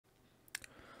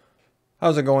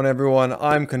How's it going, everyone?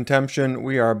 I'm Contemption.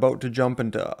 We are about to jump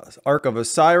into Ark of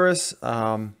Osiris.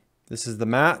 This is the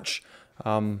match.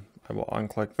 I will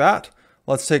unclick that.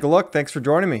 Let's take a look. Thanks for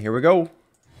joining me. Here we go.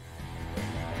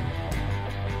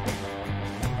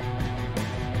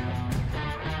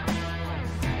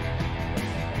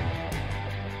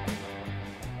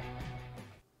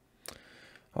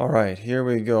 All right, here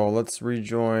we go. Let's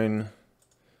rejoin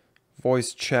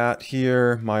voice chat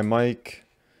here. My mic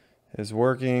is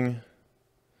working.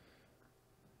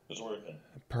 It's working.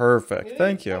 Perfect.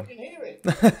 Thank you. I can hear it.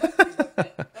 Otherwise,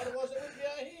 I wouldn't be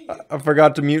able to hear you. I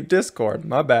forgot to mute Discord.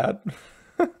 My bad.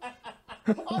 I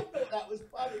thought that was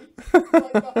funny.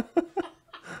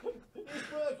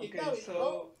 It's working. Okay, No, it's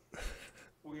so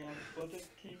we are project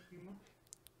team.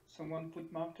 Someone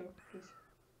put marker, please.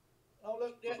 not. Oh,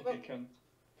 look, yeah, Okay, look. can.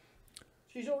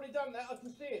 She's already done that. I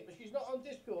can see it, but she's not on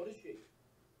Discord, is she?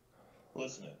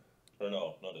 Listening. Or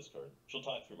no, not Discord. She'll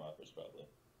talk through markers probably.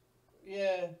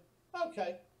 Yeah.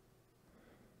 Okay.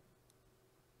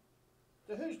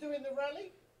 So who's doing the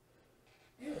rally?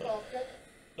 You, Barker.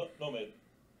 No, mate.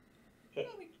 Okay.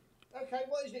 Okay,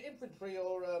 what is it? Infantry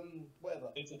or whatever?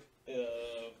 It's a,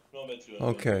 no, mate, too.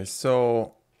 Okay,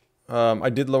 so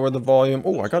I did lower the volume.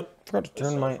 Oh, I forgot to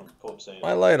turn my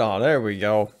light on. There we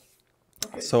go.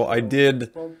 So I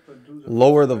did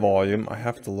lower the volume. I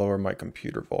have to lower my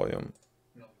computer volume.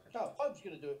 Oh, I was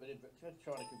going to do it, but it's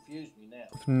trying to confuse me now.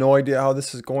 No idea how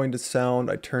this is going to sound.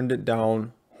 I turned it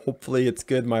down. Hopefully it's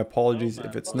good. My apologies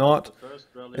if it's not.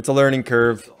 It's a learning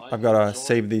curve. I've got to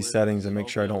save these settings and make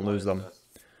sure I don't lose them.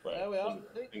 There we are.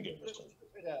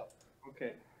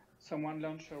 Okay, someone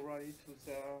launch a rally to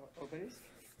the obelisk.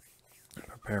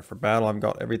 Prepare for battle. I've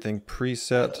got everything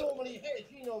preset.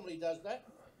 He normally does that.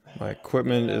 My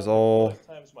equipment is all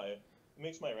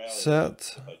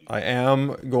set. I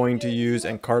am going to use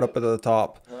and card up at the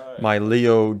top my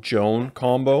Leo Joan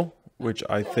combo, which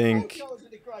I think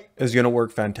is going to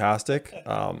work fantastic.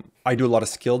 I do a lot of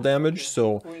skill damage,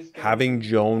 so having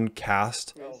Joan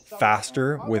cast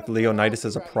faster with Leonidas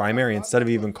as a primary instead of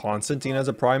even Constantine as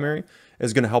a primary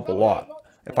is going to help a lot.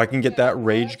 If I can get that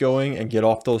rage going and get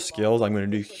off those skills, I'm going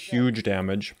to do huge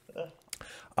damage.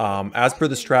 As per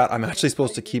the strat, I'm actually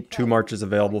supposed to keep 2 marches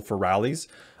available for rallies.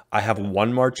 I have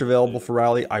 1 march available for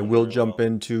rally. I will jump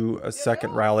into a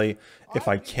second rally if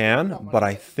I can, but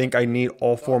I think I need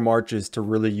all 4 marches to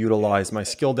really utilize my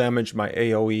skill damage, my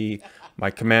AoE, my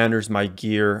commanders, my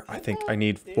gear. I think I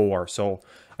need 4. So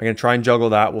I'm going to try and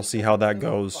juggle that. We'll see how that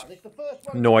goes.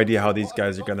 No idea how these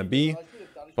guys are going to be,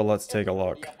 but let's take a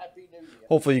look.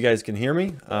 Hopefully you guys can hear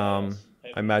me.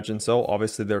 I imagine so.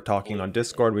 Obviously they're talking on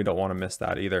Discord. We don't want to miss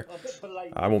that either.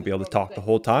 I won't be able to talk the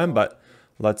whole time, but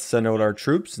let's send out our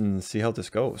troops and see how this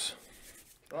goes.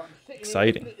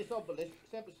 Exciting.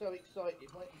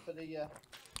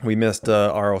 We missed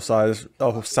our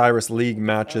Osiris League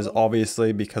matches,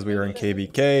 obviously, because we were in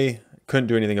KVK. Couldn't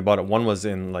do anything about it. One was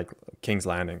in like King's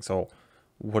Landing, so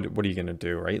what are you gonna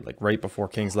do, right? Like right before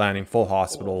King's Landing, full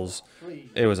hospitals.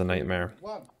 It was a nightmare.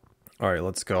 All right,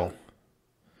 let's go.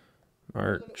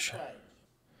 March.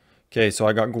 Okay, so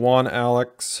I got Guan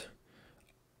Alex.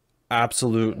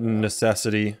 Absolute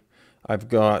necessity. I've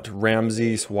got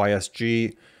Ramses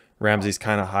YSG. Ramses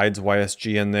kind of hides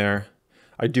YSG in there.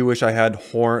 I do wish I had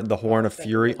the Horn of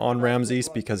Fury on Ramses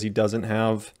because he doesn't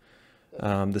have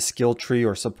the skill tree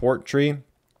or support tree.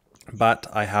 But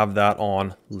I have that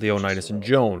on Leonidas and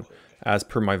Joan. As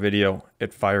per my video,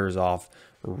 it fires off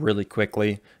really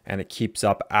quickly and it keeps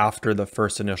up after the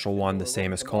first initial one, the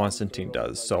same as Constantine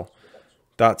does. So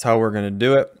that's how we're going to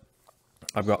do it.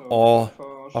 I've got all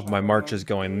of my marches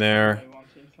going there.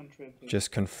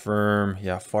 Just confirm.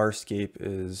 Yeah, Farscape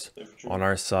is on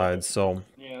our side. So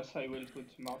yes, I will put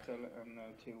Martel and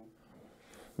Theo.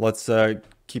 Let's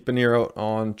keep an ear out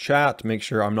on chat. Make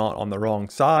sure I'm not on the wrong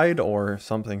side or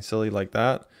something silly like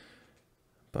that.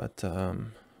 But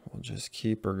we'll just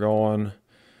keep her going.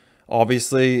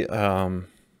 Obviously,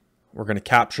 we're going to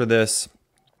capture this.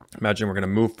 Imagine we're going to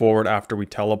move forward after we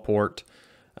teleport.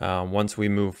 Once we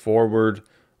move forward,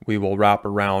 we will wrap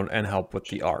around and help with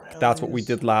the Ark. That's what we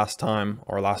did last time,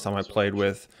 or last time I played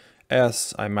with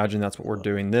S. I imagine that's what we're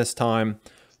doing this time,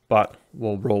 but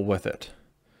we'll roll with it.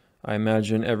 I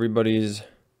imagine everybody's...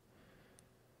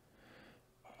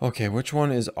 Okay, which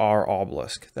one is our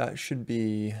obelisk? That should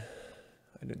be...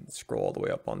 I didn't scroll all the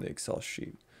way up on the Excel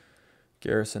sheet.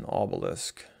 Garrison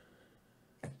obelisk.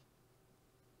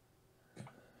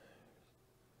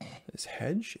 Is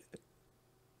Hedge?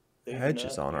 Hedge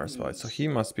is on our side, so he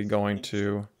must be going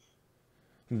to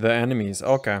the enemies.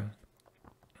 Okay.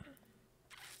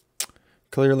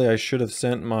 Clearly I should have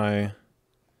sent my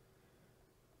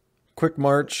quick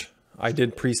march I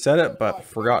did preset it, but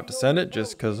forgot to send it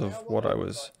just because of what I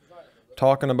was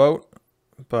talking about.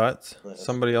 But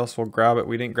somebody else will grab it.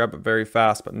 We didn't grab it very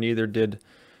fast, but neither did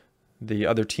the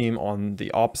other team on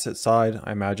the opposite side.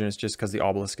 I imagine it's just because the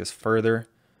obelisk is further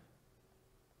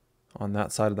on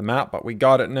that side of the map, but we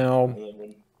got it now. And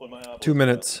then when my obelisk 2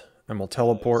 minutes, and we'll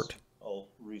teleport. I'll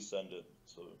resend it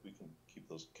so we can keep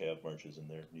those cab marches in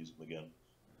there and use them again.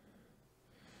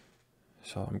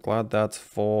 So I'm glad that's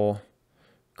full.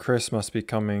 Chris must be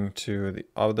coming to the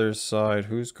other side.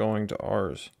 Who's going to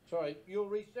ours? Sorry, you're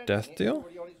resending Death it. deal? It's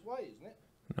already on its way, isn't it?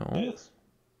 No. Yes.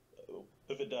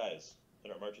 If it dies,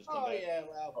 then our marches come Oh, back. yeah,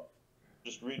 well.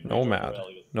 Just read Nomad.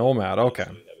 Nomad, okay.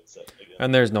 So we have it set again.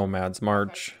 And there's Nomad's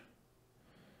March.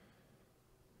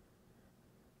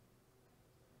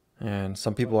 And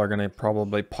some people are going to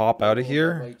probably pop out of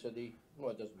here.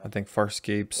 I think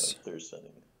Farscape's They're sending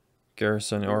it.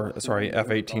 Garrison, or sorry,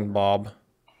 F-18 Bob.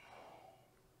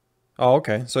 Oh,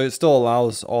 okay. So it still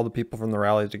allows all the people from the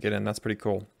rally to get in. That's pretty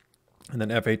cool. And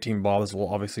then F-18 Bobs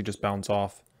will obviously just bounce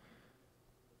off.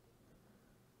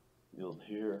 You'll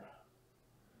hear.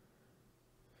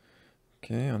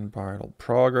 Okay, Unbridled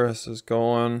Progress is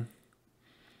going.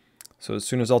 So as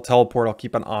soon as I'll teleport, I'll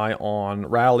keep an eye on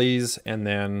rallies and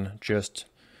then just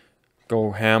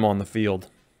go ham on the field.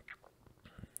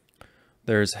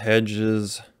 There's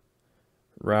Hedges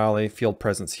rally field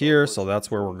presence here, so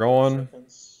that's where we're going.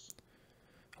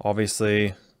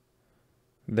 Obviously,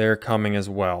 they're coming as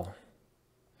well.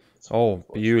 Oh,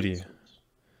 beauty.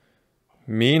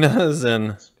 Minas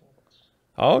and...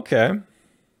 Okay.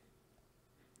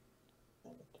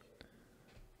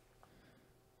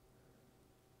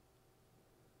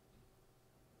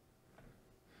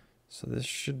 So this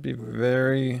should be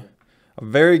a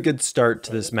very good start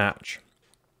to this match.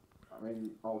 I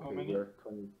mean, okay, we're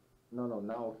 20. No,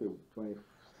 now okay, 26.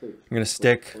 I'm going to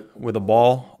stick with a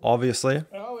ball, obviously.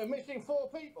 Oh, we're missing 4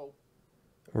 people.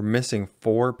 We're missing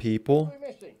 4 people. What are we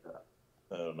missing?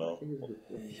 I don't know.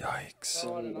 Yikes.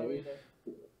 Oh, I don't know either.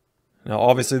 Now,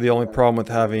 obviously, the only problem with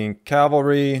having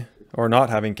cavalry, or not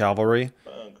having cavalry,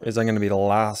 is I'm going to be the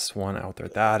last one out there.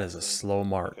 That is a slow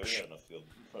march.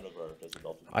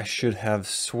 I should have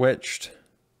switched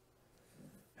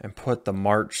and put the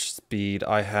march speed.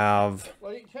 I have...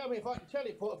 Well, you tell me if I can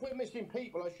teleport. If we're missing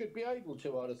people, I should be able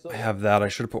to, I'd have thought. I have that. I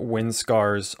should have put wind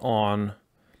scars on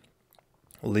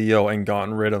Leo and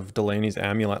gotten rid of Delaney's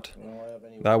amulet.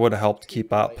 That would have helped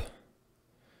keep up.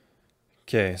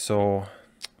 Okay, so...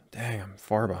 Dang, I'm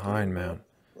far behind, man.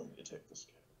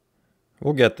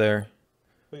 We'll get there.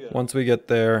 Once we get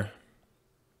there...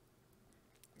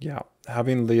 Yeah,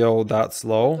 having Leo that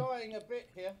slow, Dying a bit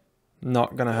here.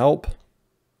 not gonna help.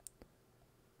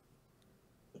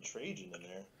 The Trajan in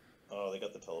there. Oh, they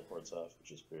got the teleports off, which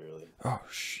is barely. Oh,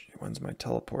 when's my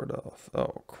teleport off?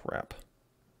 Oh, crap.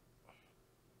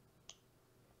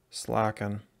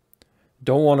 Slacking.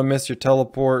 Don't want to miss your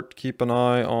teleport. Keep an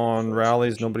eye on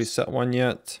rallies. Nobody set one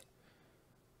yet.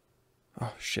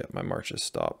 Oh, shit, my march has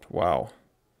stopped. Wow.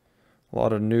 A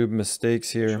lot of noob mistakes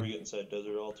here. Should we get inside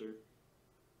Desert Altar?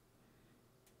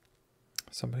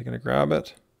 Somebody gonna grab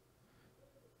it?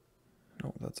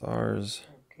 No, that's ours.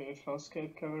 Okay,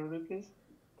 Farscape cavalry, please.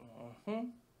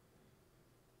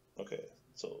 Okay,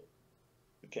 so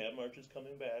the cab march is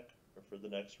coming back for the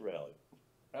next rally.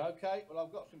 Okay, well,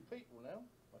 I've got some people now,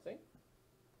 I think.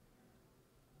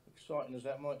 Exciting as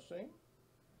that might seem.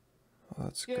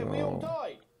 Let's Yeah, we all go.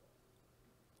 died.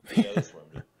 Yeah, that's where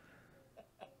I'm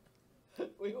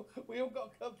doing. We all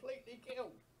got completely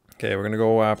killed. Okay, we're gonna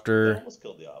go I after almost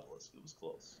killed the obelisk. It was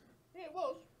close. Yeah, it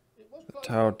was. It was close.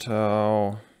 Tau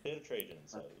Tau. They had a Trajan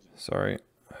inside. Sorry.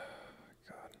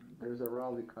 There's a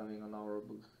rally coming on our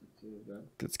city then.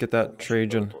 Let's get that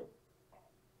Trajan.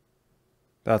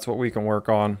 That's what we can work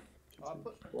on. I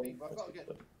put some people. I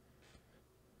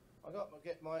got to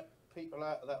get my people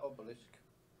out of that obelisk.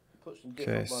 Put some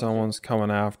different Okay, ones someone's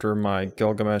coming after my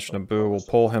Gilgamesh Naboo. We'll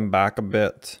pull him back a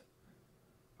bit.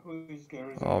 Who is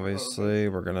Garrison? Obviously,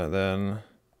 we're gonna then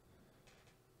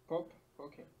Pop?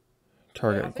 Okay. in.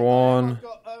 target I think Guan. I've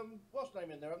got what's name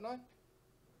in there, haven't I?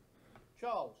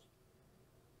 Charles.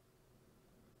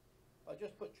 I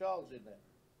just put Charles in there.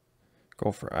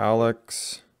 Go for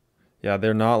Alex. Yeah,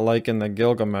 they're not liking the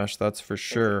Gilgamesh, that's for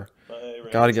sure.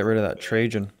 Gotta get rid of that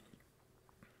Trajan.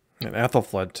 And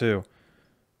Ethelfled, too.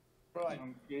 Right.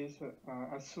 Yes,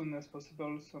 as soon as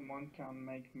possible, someone can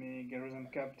make me garrison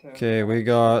captain. Okay, we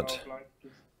got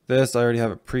this. I already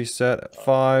have it preset at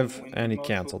 5, and he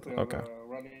canceled. Okay.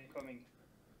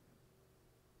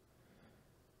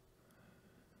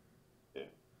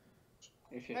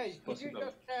 If Hey, it's could you possible.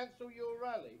 just cancel your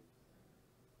rally?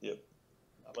 Yep.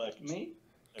 Me?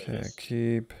 There it Okay, is.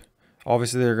 keep.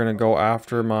 Obviously, they're gonna go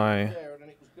after my. There, and then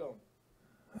it was gone.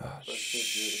 Oh,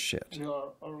 shit. You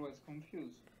are always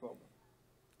confused, Bob.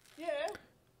 Yeah,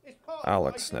 it's part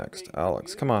Alex of what I do, next. being Alex,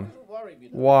 confused. come on. It doesn't worry me,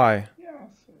 though. Why? Yes,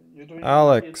 you're doing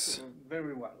Alex. it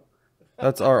very well.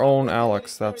 That's our own I've been doing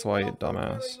Alex. it very That's why, you well for a very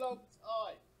dumbass. long time.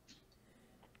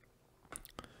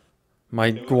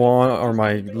 My Guan or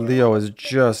my Leo is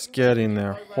just getting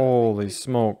there. Holy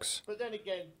smokes. But then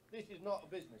again, this is not a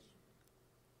business.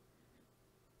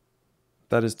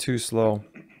 That is too slow.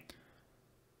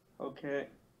 Okay,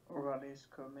 rally's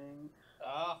coming.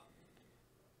 Ah.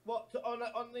 What, on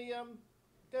the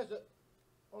desert?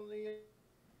 On the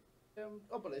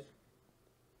obelisk?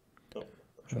 Oh, I'm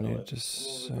I trying to need wait. to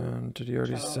send. Did he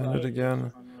already send it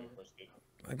again?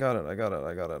 I got it. I got it.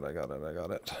 I got it. I got it. I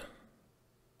got it.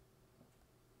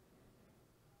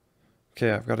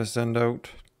 Okay, I've got to send out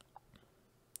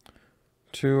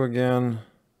 2 again.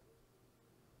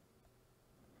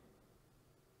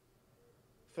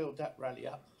 Filled that rally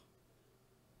up.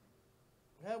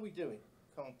 How are we doing?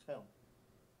 Can't tell.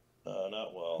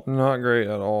 Not well. Not great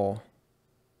at all.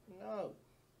 No.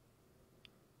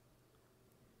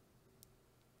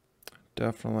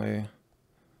 Definitely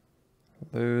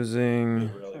losing.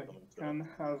 Good rally coming through. Can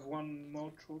have one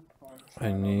more troop on I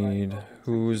Channel need. Line.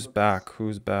 Who's back?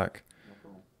 Who's back? No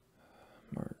problem.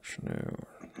 March new.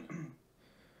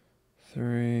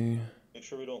 3. Make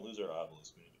sure we don't lose our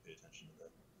obelisk. We need to pay attention to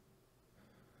that.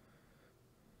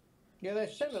 Yeah, they're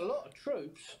sending a lot of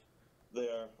troops. They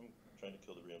are. I'm trying to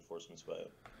kill the reinforcements by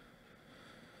it.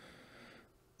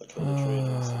 I killed the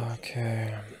train. So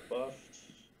Okay. get buffed.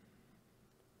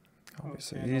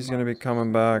 Obviously, Okay, he's no gonna be marks.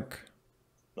 coming back.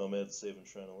 Nomad saving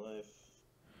Shrine of Life.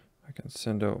 I can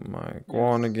send out my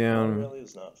Guan Our again. rally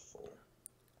is not full.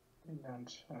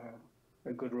 That's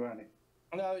a good rally.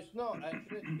 No, it's not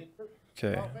actually.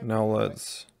 Okay, now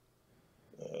let's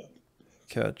Uh,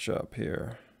 catch up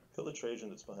here. kill the Trajan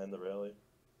that's behind the rally.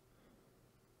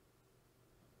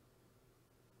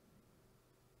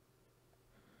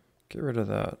 Get rid of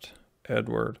that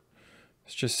Edward.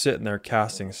 It's just sitting there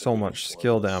casting so much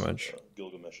skill damage.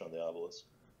 Gilgamesh on the obelisk.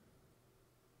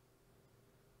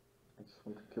 I just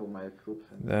want to kill my troops.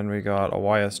 And Then we got a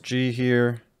YSG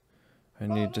here. I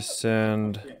need to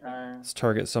send. Okay, Let's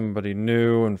target somebody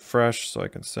new and fresh so I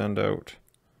can send out.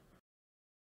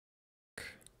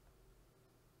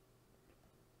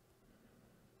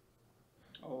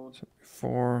 oh,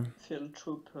 4. field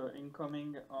troop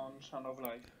incoming on Channel of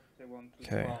Life. They want to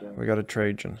Okay, swarm. we got a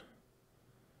Trajan.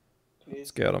 Please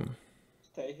Let's get him.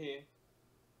 stay here.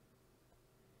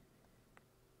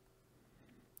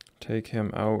 Take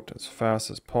him out as fast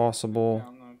as possible.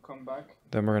 I'm gonna come back.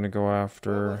 Then we're gonna go Where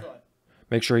after. was I?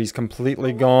 Make sure he's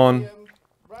completely Oh, gone. the,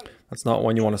 rally. That's not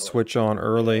one you want to switch on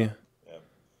early. Yeah.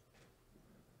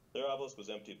 Their obelisk was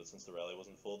empty, but since the rally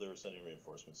wasn't full, they were sending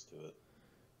reinforcements to it.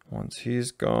 Once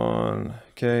he's gone.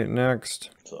 Okay, next.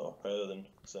 So rather than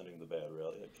sending the bad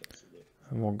rally, I canceled it.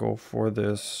 And we'll go for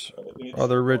this Alright, we need to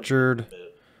other start Richard. launching in a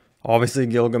bit. Obviously,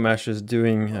 Gilgamesh is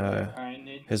doing I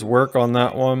need his to work on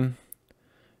that one.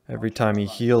 Every time he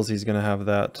heals, he's going to have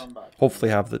that, come back. hopefully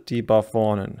have the debuff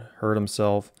on and hurt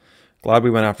himself. Glad we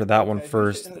went after that one Okay,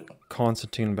 first. who's in the-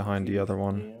 Constantine behind the other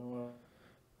one. Yeah, well,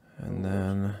 And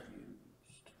then,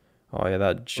 oh yeah,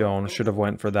 that Joan should have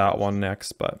went for that one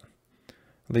next, but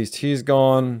at least he's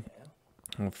gone.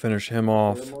 We'll finish him there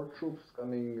are off. more troops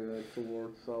coming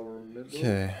towards our middle.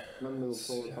 Okay, Middle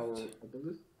towards our obelisk.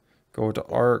 go to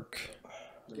Ark.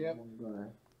 There's Yep. one guy.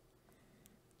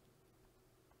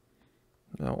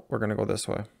 No, we're gonna go this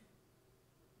way.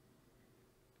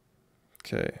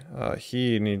 Okay,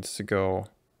 he needs to go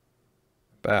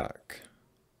back.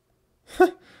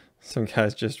 Some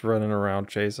guy's just running around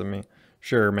chasing me.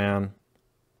 Sure, man.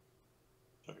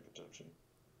 Target attention.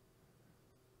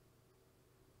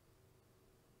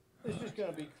 This is going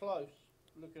to be close,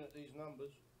 looking at these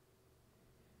numbers.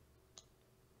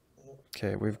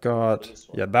 Okay, we've got,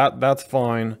 yeah, that's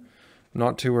fine.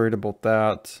 Not too worried about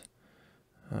that.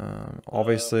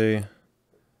 Obviously,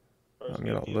 First, I'm we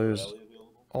have gonna the other lose rally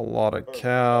available. a lot of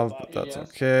cav, but that's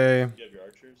okay. Do you have your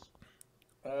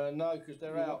archers? No, because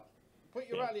they're out. Put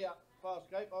your rally up,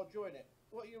 Farscape. I'll join it.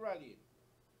 What are you rallying?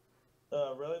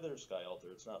 Rally their Sky Altar.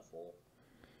 It's not full.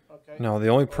 Okay. Now, the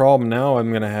only problem now I'm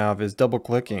going to have is double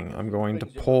clicking. I'm going to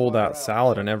pull that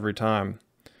Saladin every time.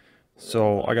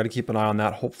 So I got to keep an eye on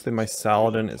that. Hopefully my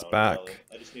Saladin is back.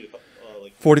 I just need a couple,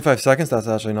 like 45 seconds, that's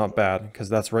actually not bad, because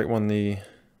that's right when the...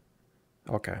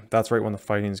 Okay, that's right when the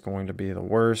fighting is going to be the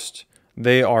worst.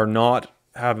 They are not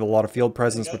have a lot of field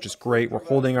presence, which is great. We're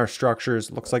holding our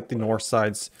structures. Looks like the north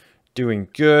side's doing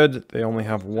good. They only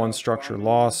have one structure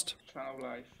lost. Channel of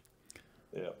Life.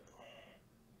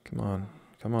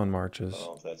 Come on, marches.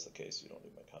 Well, if that's the case, you don't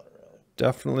need my counter rally.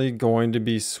 Definitely going to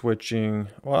be switching.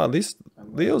 Well, at least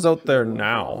Leo's out there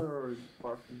now.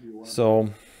 So,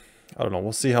 I don't know.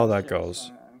 We'll see how that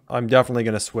goes. I'm definitely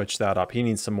going to switch that up. He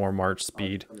needs some more march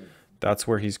speed. That's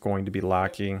where he's going to be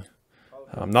lacking.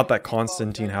 Not that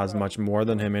Constantine has much more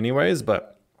than him anyways,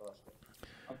 but...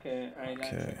 Okay, I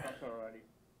landed already.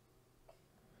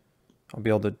 I'll be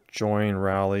able to join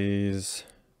rallies.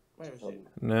 Where is it?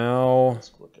 Now... It's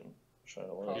clicking. Trying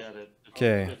to learn. Get it.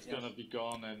 Okay. It's gonna be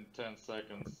gone in 10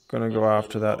 seconds. Gonna go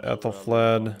after that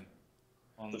Ethelfled.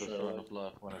 On the front of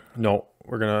left when it... No,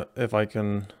 we're gonna, if I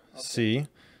can see.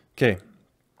 Okay.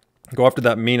 Go after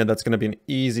that Mina. That's gonna be an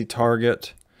easy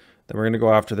target. Then we're gonna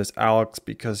go after this Alex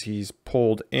because he's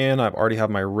pulled in. I've already have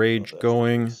my rage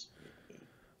going.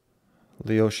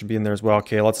 Leo should be in there as well.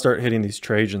 Okay, let's start hitting these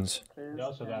Trajans. We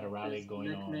also got a rally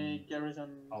going on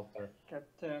altar.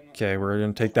 Okay, we're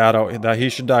gonna take that out. That he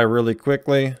should die really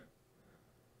quickly.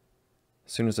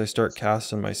 As soon as I start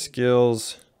casting my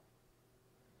skills.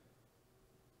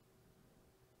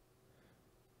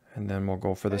 And then we'll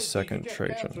go for the second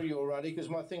Trajan.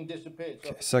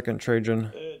 Okay, second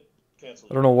Trajan.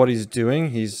 I don't know what he's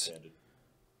doing.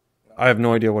 I have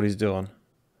no idea what he's doing.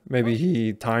 Maybe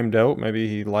he timed out. Maybe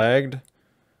he lagged.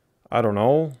 I don't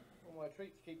know.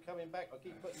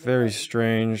 Very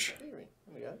strange.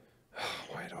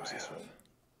 Why do I have...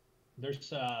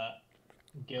 There's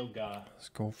Gilga. Let's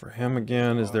go for him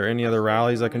again. Is there any other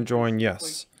rallies I can join?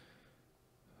 Yes.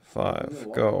 5.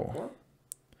 Go.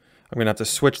 I'm going to have to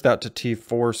switch that to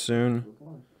T4 soon.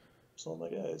 So my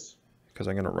guys. Because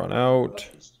I'm going to run out.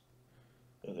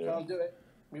 Can't do it.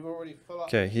 We've already full up.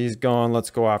 Okay, he's gone. Let's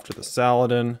go after the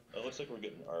Saladin. It looks like we're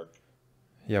getting Ark.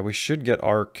 Yeah, we should get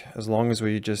Ark as long as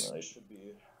we just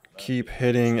keep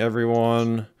hitting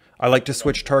everyone. I like to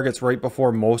switch targets right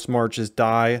before most marches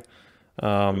die.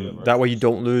 That way you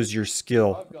don't lose your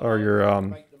skill or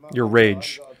your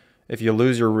rage. If you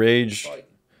lose your rage,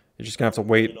 you're just going to have to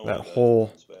wait that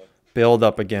whole build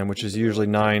up again, which is usually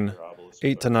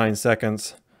 8 to 9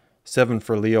 seconds. 7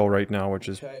 for Leo right now, which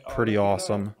is pretty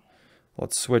awesome.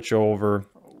 Let's switch over.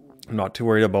 I'm not too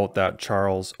worried about that,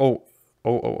 Charles. Oh.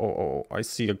 I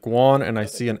see a Guan and I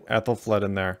see an Ethelfled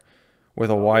in there with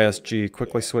a YSG.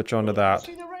 Quickly switch onto that.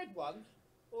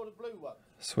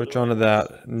 Switch onto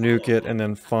that, nuke it, and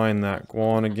then find that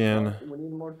Guan again.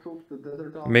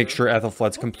 Make sure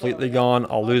Ethelfled's completely gone.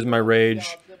 I'll lose my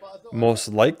rage. Most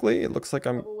likely, it looks like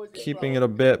I'm keeping it a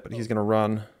bit, but he's going to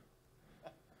run.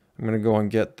 I'm going to go and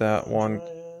get that one.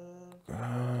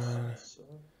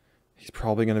 He's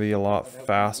probably going to be a lot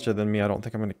faster than me. I don't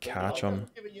think I'm going to catch him.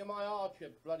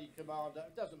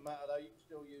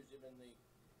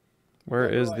 Where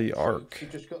is the Ark?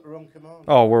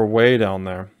 Oh, we're way down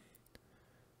there.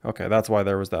 Okay, that's why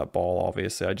there was that ball,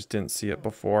 obviously. I just didn't see it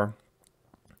before.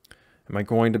 Am I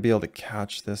going to be able to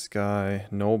catch this guy?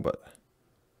 No, but...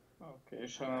 Okay,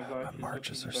 my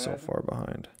marches are so far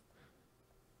behind.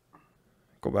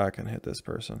 Go back and hit this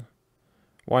person.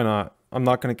 Why not? I'm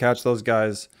not going to catch those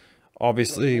guys.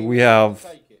 Obviously, we have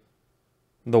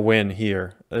the win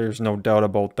here. There's no doubt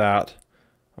about that.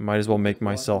 I might as well make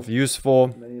myself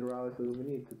useful.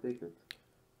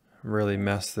 Really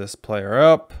mess this player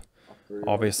up.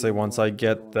 Obviously, once I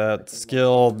get that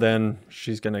skill, then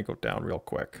she's going to go down real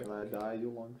quick.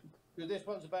 This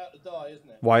one's about to die, isn't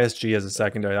it? YSG as a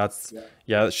secondary. That's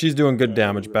yeah, she's doing good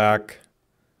damage back.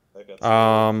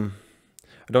 I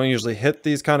don't usually hit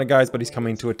these kind of guys, but he's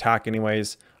coming to attack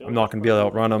anyways. I'm not going to be able to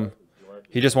outrun him.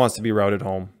 He just wants to be routed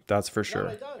home. That's for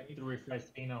sure.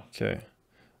 Okay.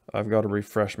 I've got to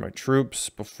refresh my troops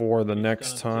before the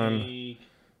next time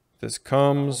this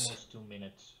comes.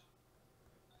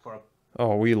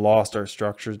 Oh, we lost our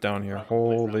structures down here.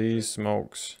 Holy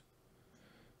smokes.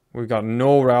 We've got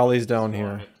no rallies down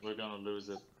here. We're gonna lose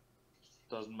it.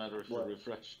 Doesn't matter if you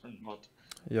refresh or not.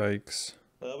 Yikes.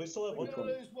 We still have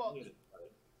one.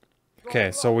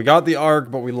 Okay, so we got the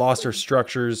Ark, but we lost our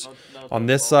structures. On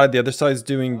this side, the other side's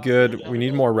doing good. We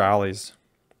need more rallies.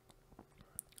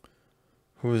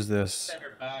 Who is this? Send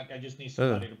her back. I just need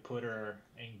somebody to put her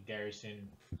in garrison.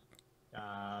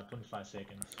 25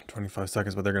 seconds. 25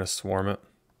 seconds, but they're going to swarm it.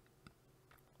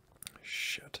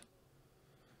 Shit.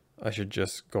 I should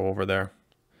just go over there.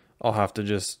 I'll have to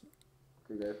just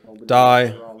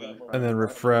die and then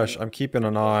refresh. I'm keeping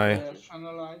an eye.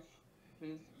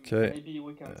 Okay.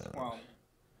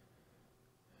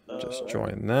 Just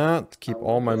join that. Keep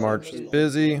all my marches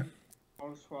busy.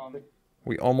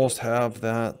 We almost have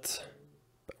that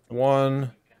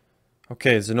one.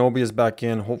 Okay, Zenobia's back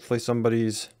in. Hopefully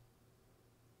somebody's...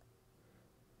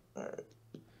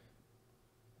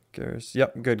 Garrison.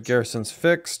 Yep, good. Garrison's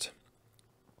fixed.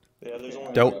 Yeah, there's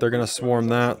only Doubt they're gonna swarm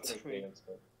that. Yeah,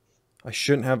 I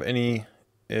shouldn't have any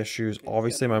issues.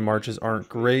 Obviously, my marches aren't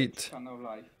great,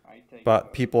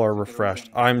 but people are refreshed.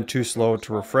 I'm too slow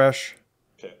to refresh.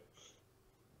 okay.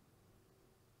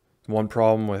 One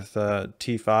problem with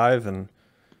T5, and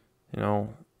you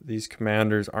know, these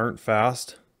commanders aren't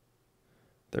fast.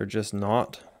 They're just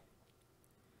not.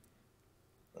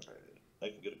 I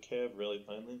can get a Cav rally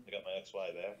finally. I got my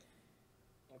XY back.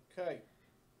 Okay.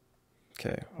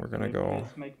 Okay, we're gonna go.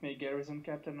 Please make me garrison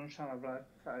captain on Shadow Black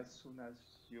as soon as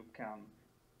you can.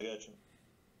 I got you.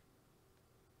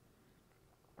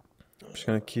 I'm just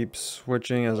gonna keep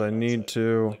switching as I need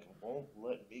to. Like, won't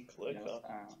let me click Yes, up.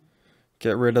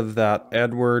 Get rid of that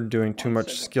Edward doing too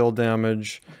much skill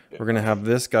damage. We're gonna have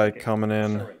this guy coming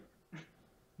in. Sorry.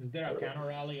 Is there a counter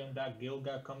rally on that guild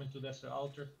guy coming to this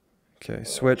altar? Okay,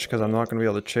 switch because I'm not gonna be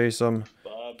able to chase him.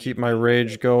 Bob, Keep my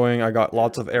rage going. I got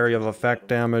lots of area of effect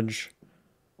damage.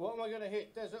 What am I going to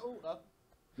hit? Desert Altar?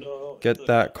 no, Get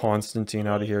that Constantine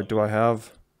out of here. Do I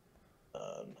have?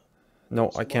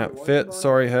 No, I can't fit.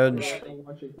 Sorry, Hedge.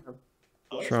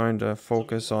 Trying to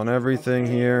focus on everything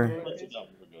here.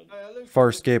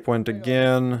 Farscape went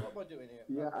again. What am I doing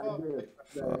here? Yeah, I did.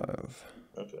 5.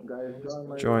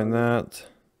 Guys, Join that.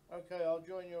 Okay, I'll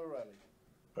join your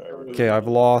rally. Okay, I've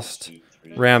lost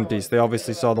Ramdes. They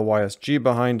obviously saw the YSG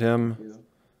behind him.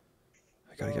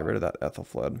 I gotta get rid of that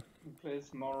Ethelfled.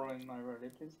 Please more in my rally,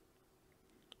 please.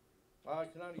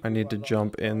 I need to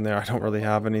jump in there. I don't really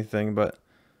have anything, but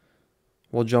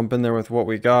we'll jump in there with what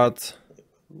we got.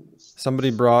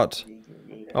 Somebody brought...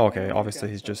 Oh, okay, obviously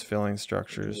he's just filling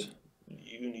structures.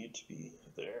 You need to be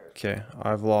there. Okay,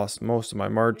 I've lost most of my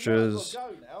marches.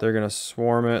 They're gonna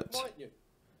swarm it.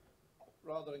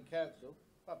 Rather than cancel.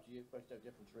 Up to you. Makes no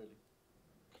difference, really.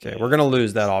 Okay, we're gonna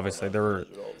lose that, obviously.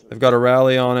 They've got a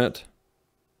rally on it.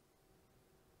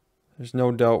 There's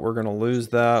no doubt we're gonna lose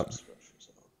that.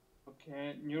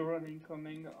 Okay, new rally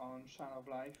incoming on Shadow of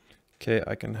Life. Okay,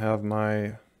 I can have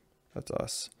my... That's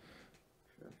us.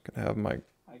 I can have my...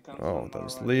 I can't Oh, find that my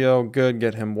was rally. Leo. Good,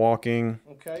 get him walking.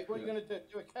 Okay, what are you going to do?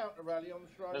 Do a counter rally on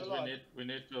the Shrine Yes, of Life? we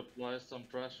need to apply some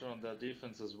pressure on their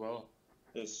defense as well.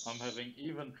 This, I'm having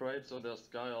even trades on their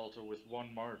Sky Altar with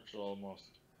one march almost.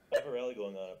 I have a rally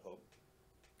going on at Pope.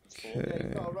 It's full. Okay. Yeah,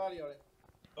 you've got a rally on it.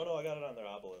 Oh no, I got it on their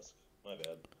obelisk. My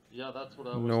bad. Yeah, that's what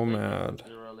I was Nomad. thinking.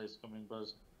 The rally is coming back.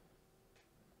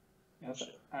 Yes,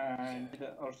 and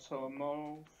also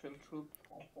more field troop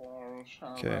for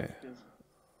Shadow of Okay. Life, please.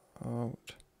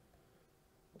 Out.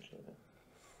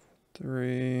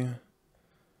 3.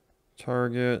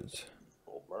 Target.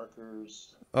 Gold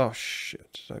markers. Oh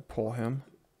shit, did I pull him?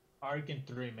 Arc in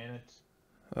 3 minutes.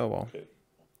 Oh well. Okay.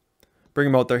 Bring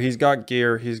him out there. He's got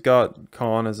gear. He's got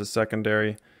Khan as a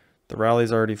secondary. The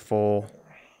rally's already full.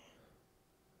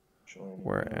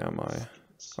 Where am I?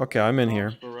 Okay, I'm in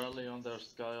here. The rally on their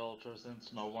Sky Altar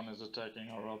since no one is attacking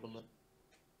our obelisk.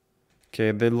 Okay,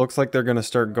 it looks like they're gonna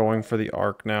start going for the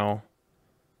Ark now.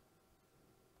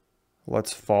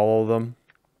 Let's follow them.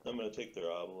 I'm gonna take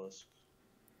their obelisk.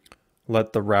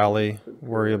 Let the rally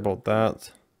worry about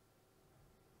that.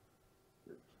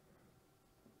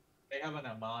 They have an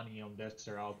Amani on this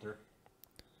altar.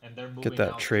 And they're moving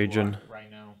that out to Trajan. Arc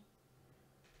right now.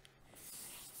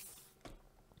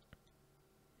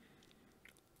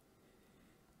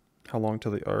 How long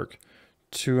till the Ark?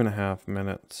 2.5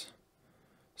 minutes.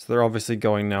 So they're obviously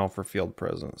going now for field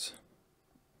presence.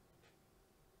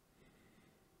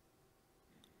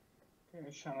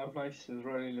 Okay, Shadow of Life is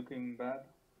really looking bad.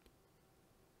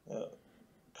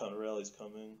 Counter rally's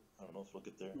coming. I don't know if we'll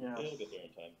get there. Yes. Yeah, it'll get there in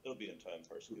time. It'll be in time,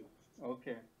 Farscape.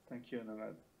 Okay, thank you,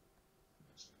 Nomad.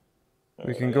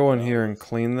 We can go in here and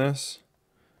clean this.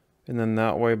 And then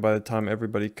that way, by the time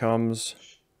everybody comes,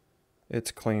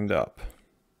 it's cleaned up.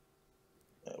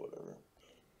 Yeah, whatever.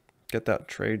 Get that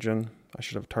Trajan. I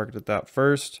should have targeted that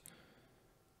first.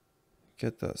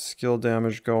 Get that skill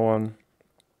damage going.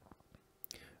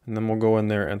 And then we'll go in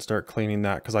there and start cleaning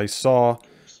that. Because I saw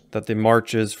that the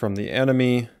marches from the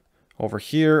enemy over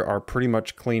here are pretty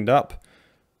much cleaned up.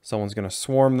 Someone's going to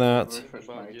swarm that.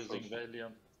 About using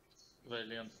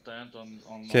Valiant stand on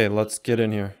Okay, let's get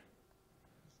in here.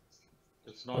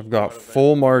 It's not I've got part of full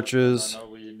anything, marches. I know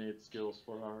we need skills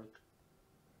for Arc.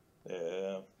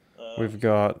 Yeah. We've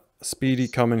got Speedy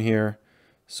coming here.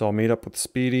 So I'll meet up with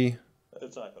Speedy.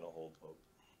 It's not gonna hold Pope.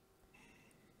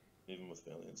 Even with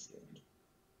Valiant Stand.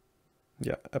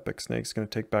 Yeah, Epic Snake's going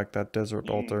to take back that Desert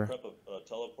You can Altar. prep a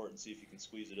teleport and see if you can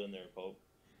squeeze it in there, Pope.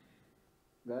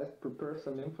 Guys, prepare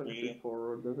some infantry 3,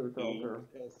 for Desert 2, Altar.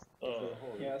 Yes. uh,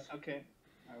 Yes, okay.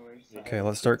 I will say. Okay,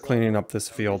 let's start cleaning up this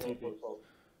field.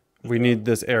 We need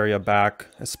this area back,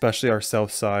 especially our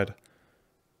south side.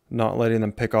 Not letting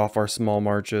them pick off our small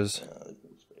marches.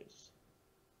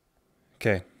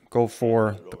 Okay, go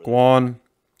for the Guan.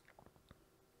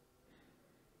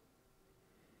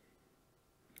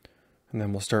 And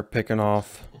then we'll start picking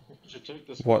off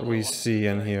what we see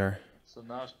in here. So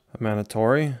now A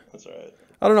mandatory. That's alright.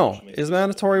 I don't know. Is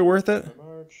mandatory worth it?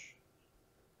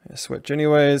 I switch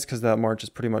anyways, because that march is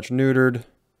pretty much neutered.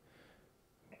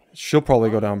 She'll probably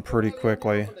go down pretty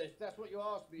quickly. That's what you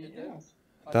asked me to do.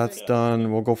 That's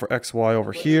done. We'll go for XY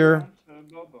over here.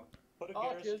 Put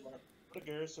a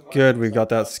garrison. Good, we've got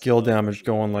that skill damage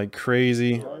going like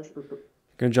crazy.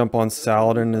 Gonna jump on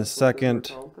Saladin in a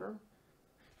second.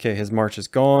 Okay, his march is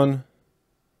gone.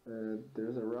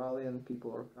 There's a rally and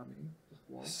people are coming.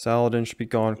 Saladin should be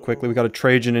gone quickly. We got a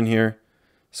Trajan in here.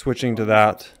 Switching to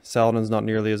that. Saladin's not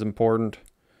nearly as important.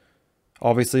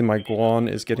 Obviously, my Guan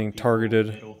is getting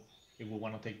targeted. If we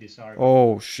want to take this arc.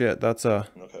 Oh, shit. That's a...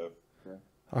 Okay.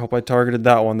 I hope I targeted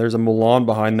that one. There's a Mulan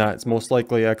behind that. It's most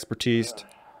likely expertise.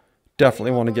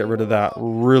 Definitely want to get rid of that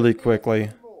really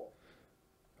quickly.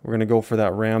 We're going to go for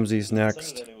that Ramses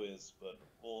next.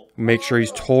 Make sure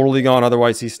he's totally gone.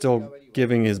 Otherwise, he's still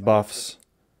giving his buffs.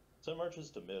 Send marches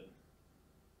to mid.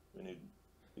 We need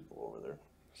people over there.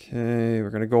 Okay, we're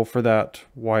going to go for that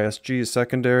YSG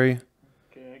secondary.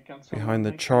 Behind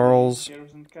the Charles.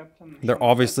 They're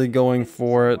obviously going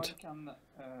for it.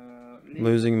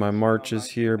 Losing my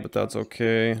marches here, but that's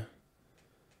okay.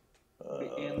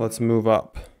 Let's move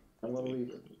up.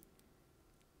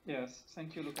 Yes,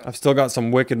 thank you, Lucas. I've still got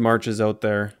some wicked marches out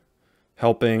there.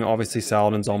 Helping. Obviously,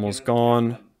 Saladin's almost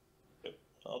gone.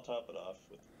 I'll top it off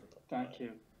with Thank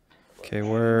you. Okay,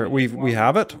 we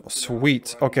have it?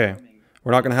 Sweet. Okay.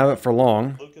 We're not going to have it for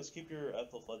long. Lucas, keep your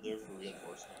Ethel flood there for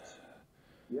reinforcements.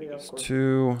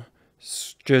 To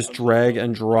just drag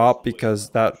and drop because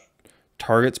that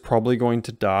target's probably going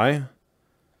to die.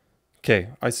 Okay,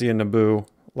 I see a Naboo.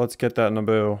 Let's get that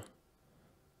Naboo.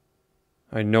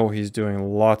 I know he's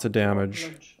doing lots of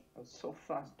damage.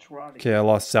 Okay, I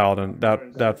lost Saladin.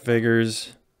 That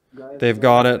figures. They've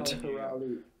got it.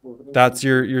 That's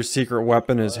your secret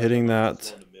weapon is hitting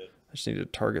that. I just need to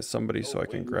target somebody so I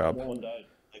can grab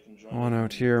one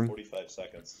out here.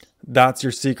 That's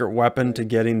your secret weapon to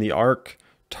getting the arc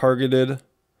targeted,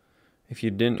 if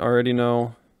you didn't already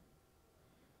know.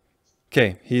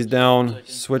 Okay, he's down.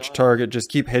 Switch target. Just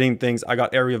keep hitting things. I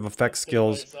got area of effect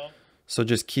skills, so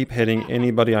just keep hitting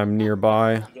anybody I'm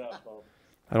nearby.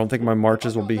 I don't think my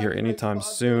marches will be here anytime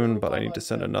soon, but I need to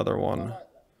send another one.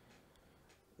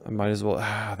 I might as well.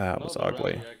 Ah, that was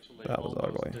ugly. That was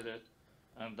ugly.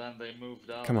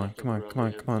 Come on, come on, come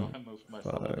on, come on.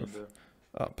 5.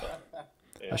 Up.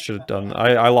 I should have done.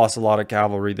 I lost a lot of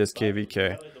cavalry this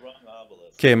KVK.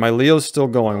 Okay, my Leo's still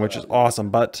going, which is awesome,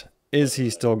 but is he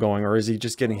still going, or is he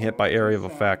just getting hit by area of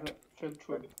effect?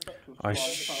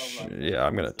 Yeah,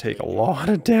 I'm gonna take a lot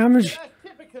of damage.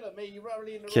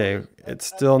 Okay, it's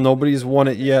still, nobody's won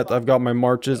it yet. I've got my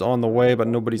marches on the way, but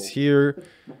nobody's here.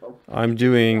 I'm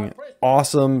doing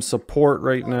awesome support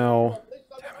right now.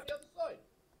 Damn it.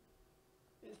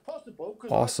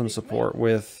 Awesome support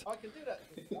with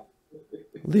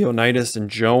Leonidas and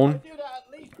Joan.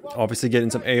 Obviously getting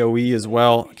some AoE as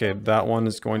well. Okay, that one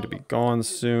is going to be gone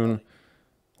soon.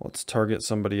 Let's target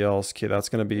somebody else. Okay, that's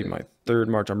going to be my third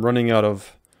march. I'm running out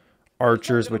of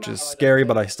archers, which is scary,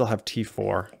 but I still have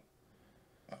T4.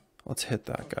 Let's hit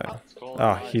that guy.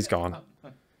 Ah, he's gone.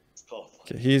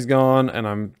 Okay, he's gone, and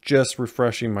I'm just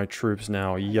refreshing my troops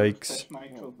now. Yikes.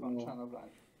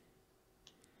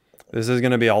 This is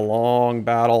going to be a long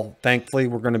battle. Thankfully,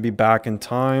 we're going to be back in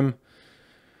time.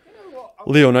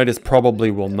 Leonidas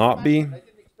probably will not be.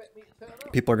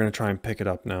 People are going to try and pick it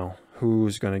up now.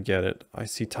 Who's going to get it? I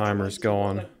see timers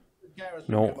going.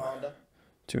 No.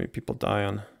 Too many people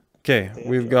dying. Okay,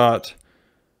 we've got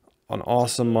an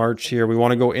awesome march here. We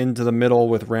want to go into the middle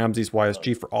with Ramses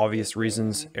YSG for obvious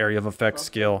reasons. Area of effect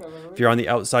skill. If you're on the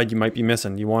outside, you might be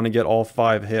missing. You want to get all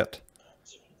 5 hit.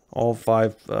 All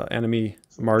 5 enemy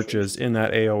marches in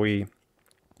that AoE.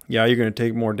 Yeah, you're going to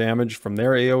take more damage from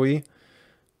their AoE,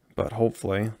 but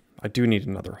hopefully. I do need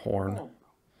another horn.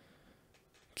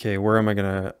 Okay, where am I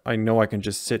going to... I know I can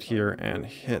just sit here and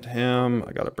hit him.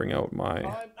 I got to bring out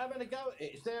my...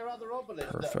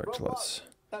 Perfect, let's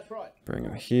bring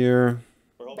him here.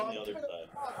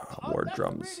 War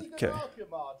drums. Okay.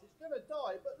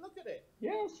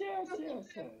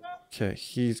 Okay,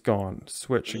 he's gone.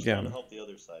 Switch again.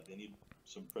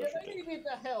 They needed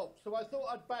the help, so I thought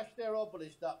I'd bash their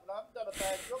obelisk up, but I haven't done a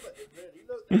bad job at it, really.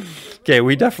 Look, okay,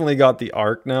 we definitely got the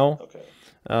arc now.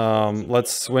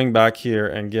 Let's swing back here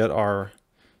and get our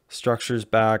Structures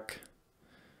back.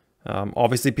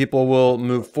 Obviously, people will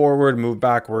move forward, move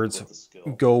backwards, With the skill.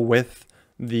 go with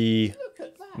the Look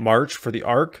at that. march for the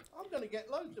arc, I'm going to get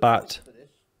loads of but points for this.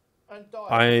 And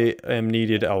die. I am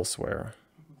needed elsewhere.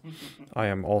 I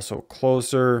am also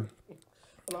closer.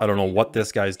 I don't know what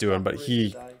this guy's doing, but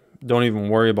he, don't even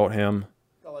worry about him.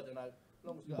 Oh, I don't know.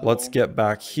 Long as it's Let's get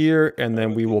back here, and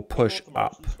then we will push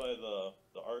up. By the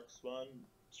arc spawn,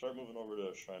 start moving over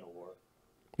to Shrine of War.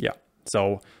 Yeah,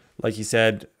 so like he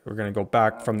said, we're going to go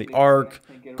back from the arc,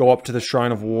 go up to the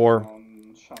Shrine of War.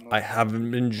 I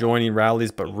haven't been joining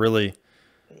rallies, but really,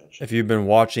 if you've been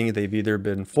watching, they've either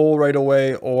been full right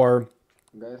away or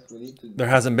Guys, we need to there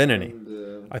hasn't been any.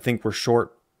 the I think we're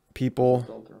short people.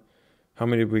 altar. How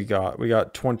many did we got? We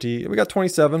got 20, we got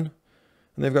 27, and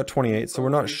they've got 28, so we're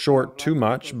not short too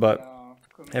much, but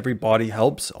everybody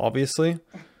helps, obviously.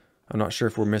 I'm not sure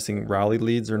if we're missing rally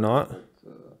leads or not.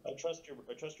 I trust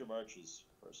your marches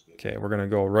first. Okay, we're going to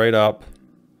go right up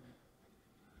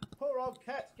Poor old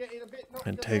cat's getting a bit knocked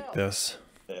and about. take this.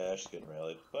 Yeah, she's getting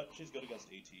rallied, but she's good against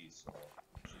ATs, so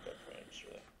she's got range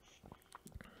for that.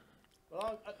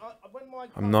 Well, when mine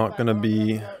I'm comes not back, gonna I'm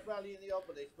be go rally in the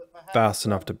obelisk, but perhaps fast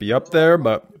enough to be up I'll there, run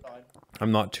but time.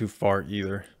 I'm not too far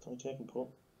either. Can we take him,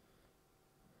 Pope?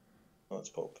 Oh, it's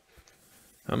Pope.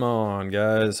 Come on,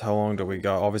 guys. How long do we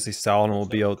got? Obviously, Saladin will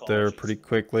be out there pretty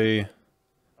quickly.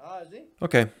 Ah, is he?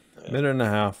 Okay, minute and a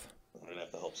half. I'm gonna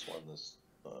have to help swarm this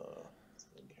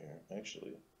thing here.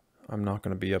 Actually, I'm not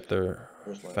going to be up there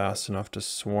fast enough to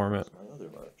swarm it. my other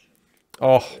march.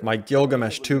 Oh, my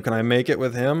Gilgamesh too. Can I make it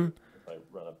with him? If I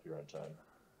run up here on time.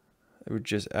 It would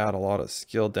just add a lot of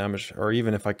skill damage. Or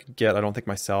even if I could get, I don't think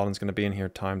my Saladin's going to be in here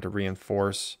time to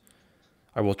reinforce.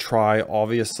 I will try,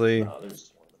 obviously. Oh, there's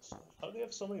swarm and stuff. How do they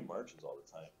have so many marches all the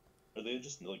time? Are they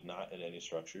just like not in any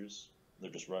structures? They're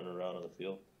just running around on the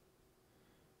field.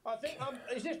 I think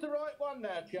is this the right one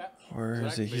now, chaps? Where is he?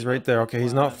 Exactly, He's right that's there. the Okay,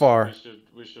 he's plan. not far.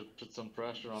 We should put some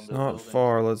pressure on It's the not buildings.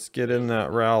 far. Let's get in that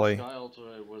rally. Sky Altar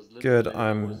was Good.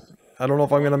 literally- I don't know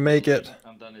if I'm going to make it.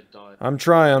 And then it died. I'm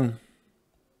trying.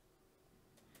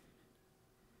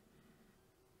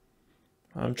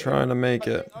 I'm trying to make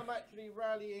I it. think I'm actually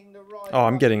rallying the right Oh,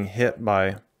 I'm one. getting hit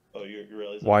by Oh, your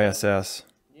rallies. YSS.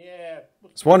 Yeah. I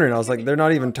was wondering, I was like, they're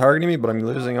not even targeting me, but I'm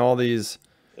losing all these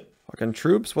fucking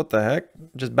troops. What the heck?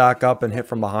 Just back up and hit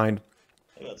from behind.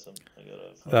 I got some. I got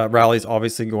a. That rally's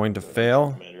obviously going to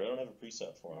fail. Commander, I don't have a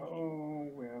preset for him. Oh,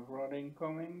 we have rod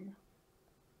incoming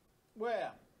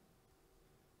Where?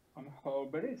 on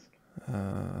obelisk.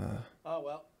 Oh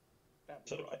well.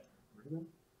 So do I.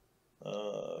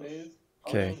 Please.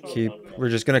 Okay, we're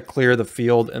just going to clear the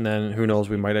field, and then who knows,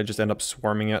 we might just end up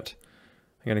swarming it.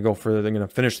 I'm going to go for, I'm going to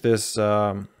finish this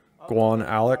Guan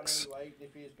Alex.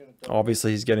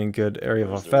 Obviously, he's getting good area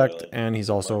of effect, and he's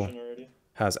also Marching already?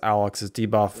 has Alex's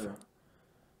debuff.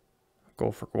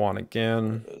 Go for Guan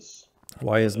again. Because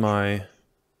Why is my...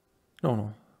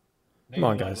 No. Come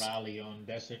on, Maybe a guys. Rally on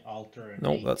Desert Altar and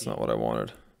No, that's 18. not what I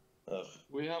wanted. ugh,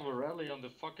 We have a rally on the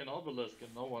fucking obelisk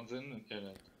and no one's in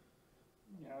it.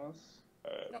 Yes.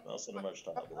 alright, I'll send a march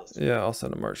to Obelisk. Yeah, I'll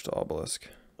send a march to Obelisk.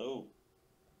 Oh,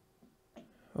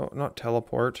 Oh, not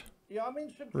teleport. Yeah, I'm in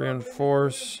some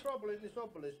Reinforce. trouble in this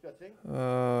obelisk, I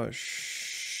think.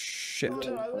 Shit. No, we'll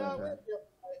be alright.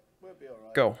 We'll be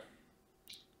alright. Go.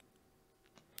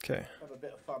 Okay, Have a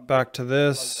bit of fun. back to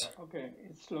this. Okay,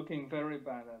 it's looking very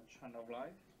bad at Channel of Life,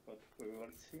 but we will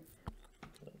see.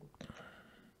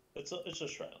 it's a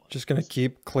shrine. Just gonna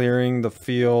keep clearing the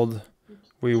field.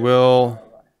 We will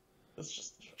It's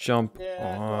just. jump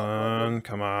Yeah, on.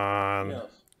 Come on. Yes.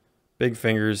 Big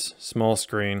fingers, small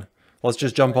screen. Let's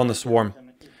just jump on the swarm.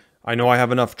 I know I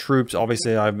have enough troops.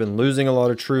 Obviously, I've been losing a lot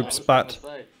of troops, but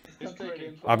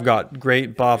I've got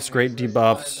great buffs, great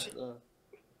debuffs.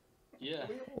 Yeah,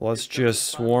 Let's just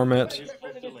swarm it. he's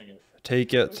fulfilling it.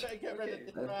 Take We it. better get rid of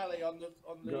this rally on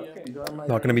the Not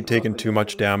going to be taking too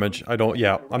much damage.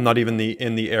 I'm not even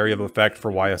in the area of effect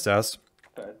for YSS,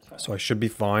 so I should be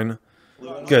fine.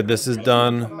 Good, this is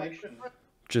done.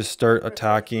 Just start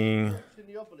attacking in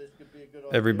the obelisk could be a good idea.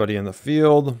 everybody in the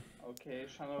field. Okay,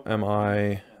 Channel of Am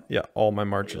Life I? Yeah, all my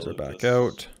marches are back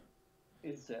out.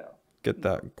 is there. Get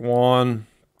that Guan.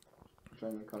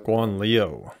 Guan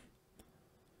Leo.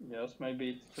 Yes, maybe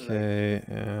it's too late. Okay,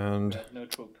 and We have no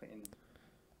troop in.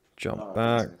 jump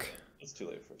back It's too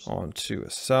late for us. onto a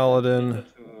Saladin.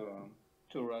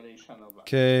 To rally Channel of Life.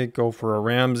 Okay, go for a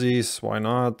Ramses. Why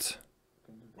not?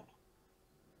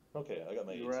 Okay, I got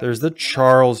my. You're 8. There's the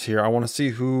Charles here. I want to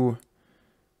see who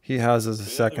he has as a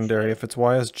secondary. If it's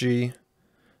YSG,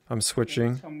 I'm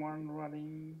switching. Someone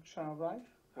running Channel of Life?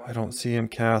 I don't see him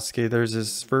cascade. There's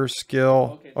his first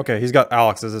skill. Okay, he's got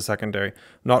Alex as a secondary.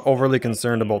 Not overly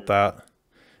concerned about that.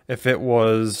 If it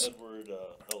was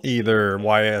either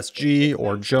YSG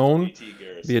or Joan,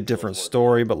 be a different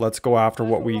story, but let's go after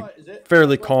what we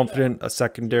fairly confident a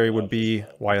secondary would be.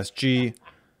 YSG.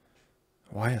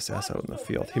 YSS out in the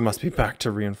field. He must be back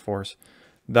to reinforce.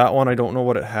 That one, I don't know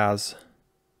what it has.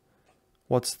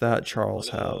 What's that Charles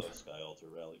have?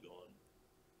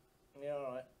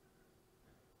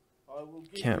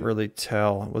 Can't really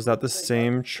tell. Was that the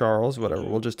same Charles? Whatever,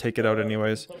 we'll just take it out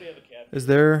anyways. Is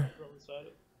there...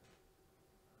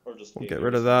 We'll get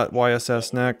rid of that.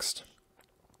 YSS next.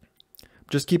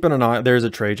 Just keeping an eye. There's a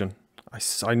Trajan.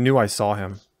 I knew I saw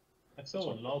him. I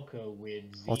saw a loco with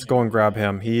Let's go and grab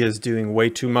him. He is doing way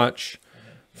too much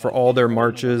for all their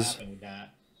marches.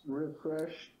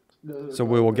 So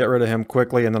we will get rid of him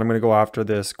quickly, and then I'm going to go after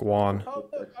this Guan.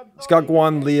 He's got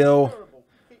Guan Leo.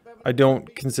 I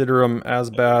don't consider him as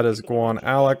bad as Guan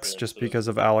Alex, just because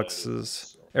of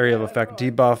Alex's area of effect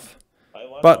debuff.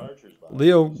 But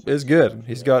Leo is good.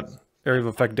 He's got area of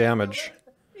effect damage.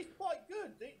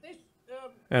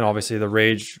 And obviously the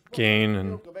rage gain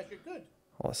and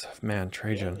all this stuff. Man,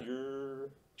 Trajan.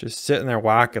 Just sitting there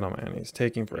whacking him, man. He's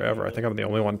taking forever. I think I'm the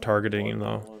only one targeting him,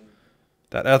 though.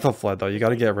 That Ethelfled, though, you got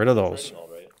to get rid of those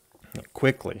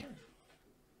quickly.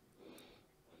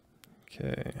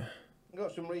 Okay.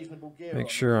 Make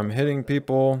sure I'm hitting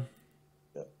people.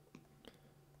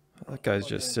 That guy's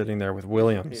just sitting there with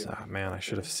Williams. Ah, man, I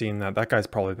should have seen that. That guy's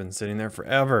probably been sitting there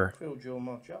forever.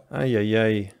 Ay, ay,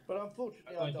 ay.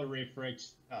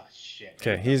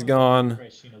 Okay, he's gone.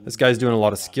 This guy's doing a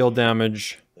lot of skill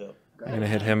damage. I'm going to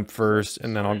hit him first,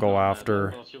 and then I'll go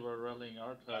after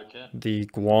the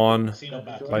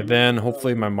Guan. By then,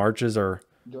 hopefully my marches are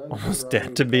almost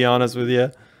dead, to be honest with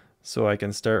you. So I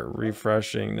can start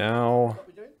refreshing now.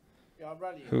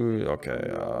 Who?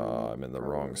 Okay, I'm in the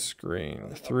wrong screen.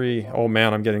 3. Oh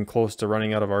man, I'm getting close to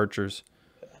running out of archers.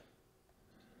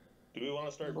 Do we want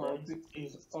to start burning?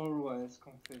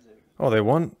 Oh, they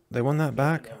won that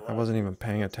back? I wasn't even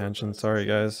paying attention. Sorry,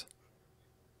 guys.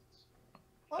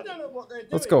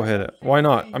 Let's go hit it. Why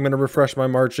not? I'm going to refresh my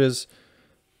marches.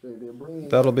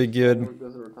 That'll be good.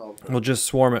 We'll just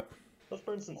swarm it. Let's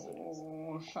burn some cities.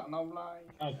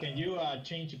 Can you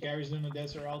change the garrison on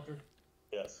Desert Altar?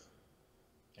 Yes.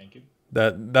 Thank you.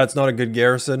 That's not a good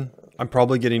garrison. I'm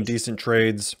probably getting decent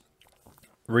trades,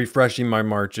 refreshing my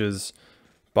marches,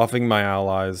 buffing my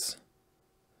allies.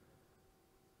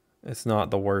 It's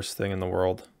not the worst thing in the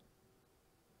world.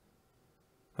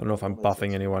 I don't know if I'm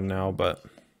buffing anyone now, but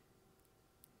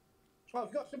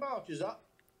I've got some archers up.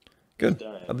 Good.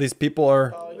 At least people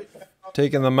are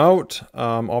taking them out.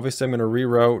 Obviously, I'm going to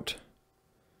reroute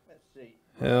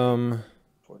him.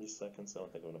 40 seconds. I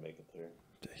don't think I'm going to make it there.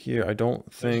 Here, I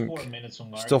don't think. 4 minutes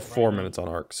on Still Arc 4 right minutes on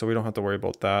arc, so we don't have to worry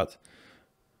about that.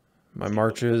 My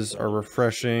marches are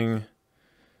refreshing.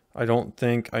 I don't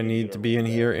think I need to be in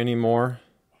here anymore.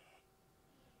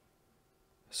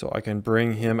 So I can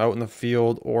bring him out in the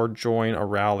field or join a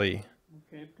rally.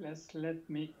 Okay, please let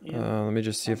me in. Let me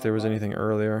just see if there was anything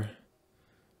earlier.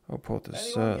 I'll put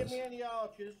this Anyone give me any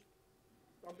archers?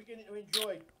 I'm beginning to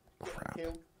enjoy. Crap.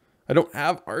 Killed. I don't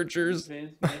have archers.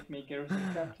 Please make me garrison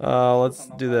captain. Let's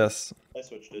do this. I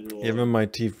switched it. Give him my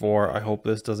T4. I hope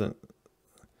this doesn't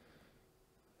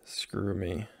screw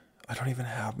me. I don't even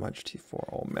have much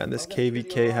T4. Oh man, this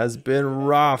KVK has been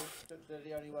rough.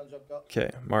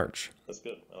 Okay, march. That's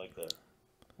good. I like that.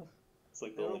 It's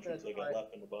like the only troops I got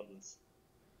left in abundance.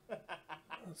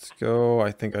 Let's go.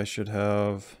 I think I should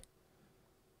have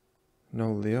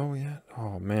no Leo yet.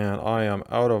 Oh man, I am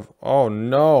out of. Oh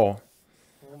no.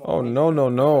 Oh no, no,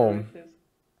 no. I'm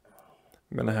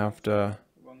gonna have to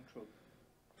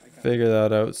figure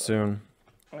that out soon.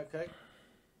 Okay.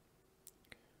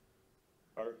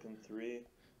 Arc in 3.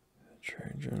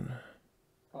 Trajan.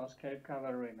 Escape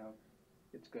cavalry now.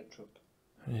 It's good troop.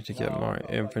 I need to get my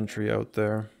infantry out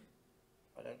there.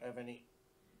 I don't have any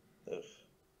If.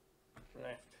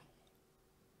 left.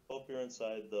 Hope you're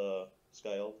inside the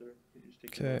Sky Altar. You just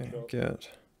take Okay, your get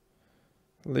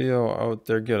Leo out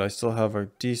there. Good. I still have a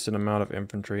decent amount of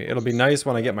infantry. It'll be nice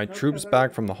when I get my troops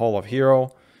back from the Hall of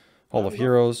Heroes.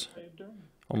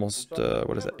 Almost,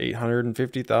 what is it,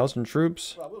 850,000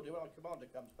 troops? Well, I will do when my commander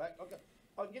comes back.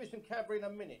 I'll give you some cavalry in a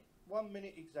minute. 1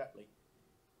 minute exactly.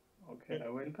 Okay, I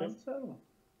will cancel.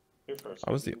 Here first.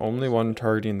 I was the only one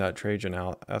targeting that Trajan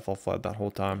Ethelfled that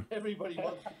whole time. Everybody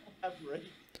wants cavalry.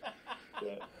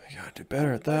 Yeah. I gotta do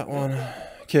better at that one.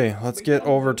 Okay, let's get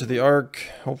over to the Ark.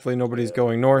 Hopefully nobody's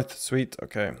going north. Sweet.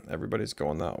 Okay, everybody's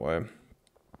going that way.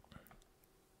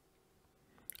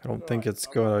 I don't think it's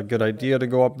a good idea to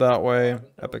go up that way.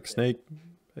 Epic Snake.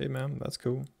 Hey, man, that's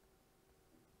cool.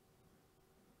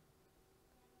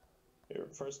 Here,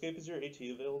 for escape, is your AT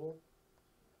available?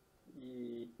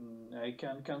 I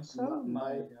can cancel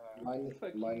my.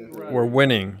 We're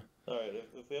winning, Alright,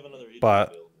 if we have another AT but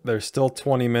available, there's still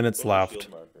 20 minutes go to the left,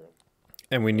 shield marker.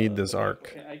 and we need this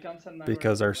arc Okay, I cancel my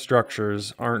because our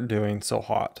structures aren't doing so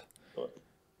hot.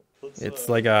 Let's, It's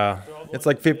like a, it's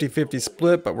like 50-50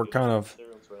 split, but we're kind of,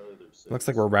 looks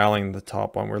like we're rallying the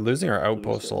top one. We're losing our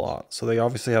outposts a lot, so they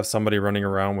obviously have somebody running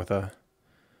around with a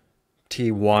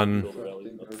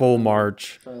T1 full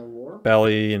march,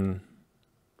 Belly and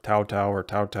Tao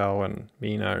and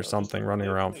Mina or something running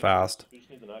around fast. We just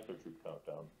need the knockdown troop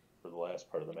countdown for the last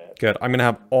part of the match. Good. I'm going to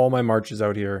have all my marches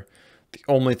out here. The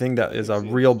only thing that is a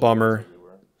real bummer,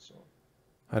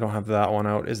 I don't have that one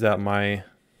out, is that my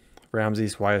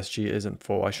Ramses YSG isn't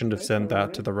full. I shouldn't have sent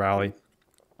that to the rally.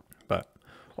 But,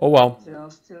 oh well. They are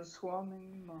still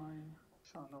swarming my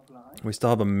Shine of Light. We still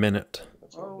have a minute.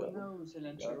 Oh no,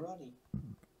 Zelensky rally.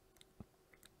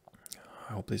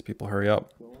 I hope these people hurry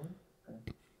up.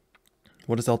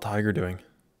 What is El Tiger doing?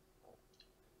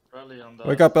 Rally on the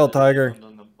Wake up, El Tiger.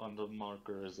 On the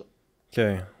marker is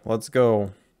Okay, let's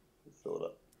go. Fill it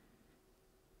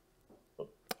up.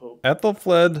 Oh,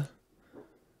 Ethelfled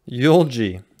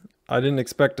Eulogy. I didn't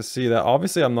expect to see that.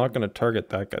 Obviously, I'm not going to target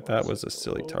that guy. That was a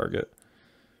silly target.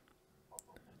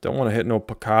 Don't want to hit no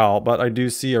Pakal, but I do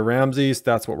see a Ramses.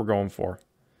 That's what we're going for.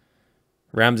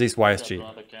 Ramses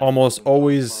YSG. Almost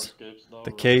always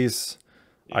the case.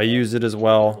 I use it as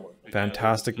well.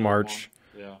 Fantastic march.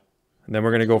 yeah. And then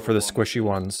we're going to go for the squishy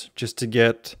ones, just to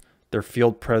get their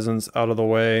field presence out of the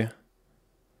way.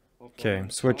 Okay,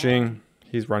 switching.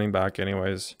 He's running back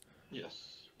anyways. Yes.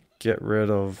 Get rid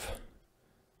of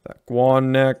that Guan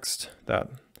next. That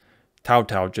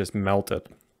Tao just melted.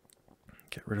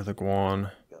 Get rid of the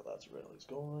Guan. got lots of rallies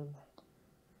going.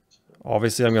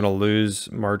 Obviously, I'm going to lose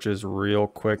marches real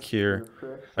quick here.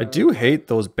 I do hate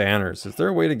those banners. Is there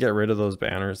a way to get rid of those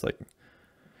banners? Like,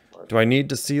 do I need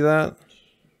to see that?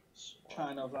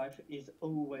 Shine of Life is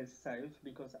always safe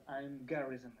because I'm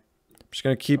garrisoning. I'm just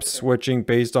going to keep switching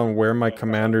based on where my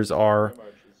commanders are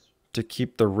to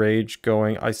keep the rage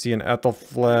going. I see an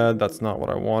Ethelfled. That's not what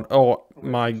I want. Oh,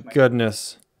 my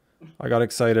goodness. I got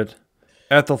excited.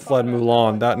 Ethelfled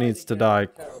Mulan. That needs to die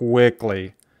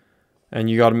quickly. And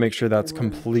you got to make sure that's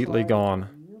completely gone.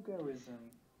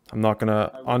 I'm not going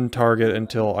to untarget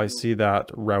until I see that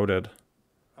routed.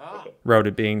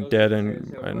 Routed being dead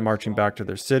and marching back to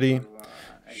their city.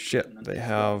 Shit, they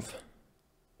have...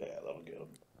 Yeah, that'll get them.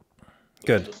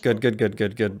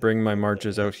 Good. Bring my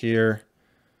marches out here.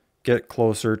 Get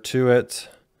closer to it.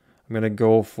 I'm going to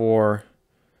go for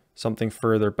something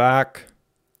further back.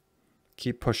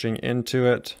 Keep pushing into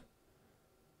it.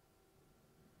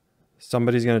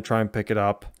 Somebody's going to try and pick it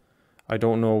up. I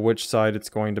don't know which side it's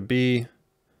going to be,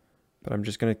 but I'm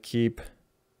just going to keep...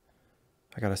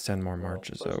 I got to send more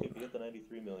marches out. You get the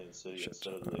 93 million city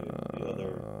instead of the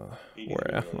other 83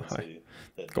 Where am million I? city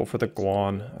that Go for the gets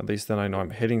Guan. At least then I know I'm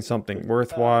hitting something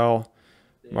worthwhile.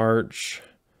 March.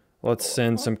 Let's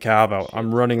send some cav out.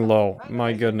 I'm running low.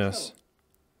 My goodness.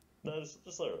 No, just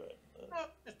let it right.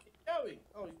 Just keep going.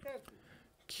 Oh, he's cancelled.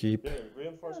 Keep Here,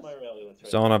 reinforce my rally. Let's try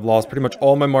zone. I've lost pretty much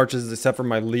all my marches except for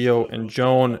my Leo and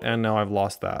Joan, and now I've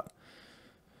lost that.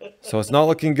 So it's not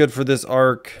looking good for this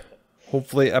arc.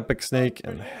 Hopefully Epic Snake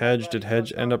and Hedge. Did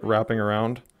Hedge end up wrapping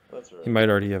around? That's right. He might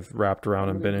already have wrapped around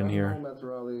and been in here.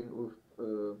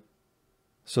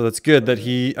 So that's good that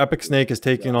Epic Snake is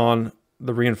taking on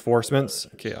the reinforcements.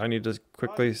 Okay, I need to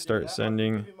quickly start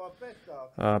sending.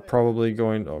 Probably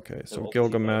going. Okay, so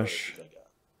Gilgamesh.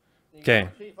 Okay,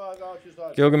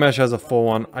 Gilgamesh has a full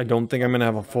one. I don't think I'm gonna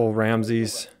have a full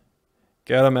Ramses.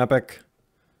 Get him, Epic.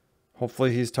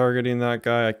 Hopefully he's targeting that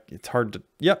guy. It's hard to.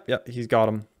 Yep, he's got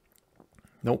him.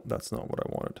 Nope, that's not what I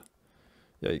wanted.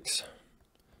 Yikes.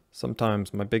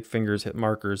 Sometimes my big fingers hit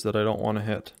markers that I don't want to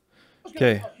hit.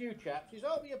 Okay. Is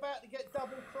Obi about to get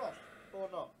double crossed or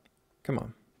not? Come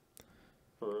on.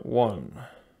 One.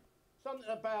 Something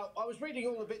about, I was reading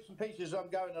all the bits and pieces as I'm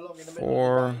going along in the middle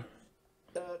Four. of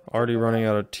the day. Already running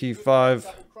out of T5.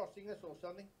 Double crossing this or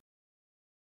something.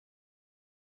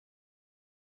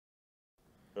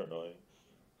 They're annoying.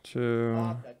 Two.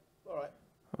 Okay, all right.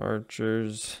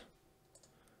 Archers.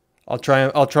 I'll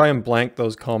try and blank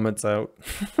those comments out. I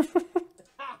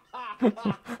just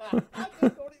thought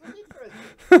it was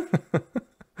interesting.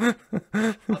 I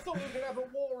thought we were going to have a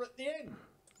war at the end.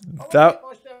 That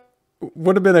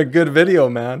would have been a good video,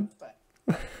 man.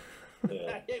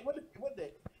 Yeah. Wouldn't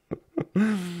it?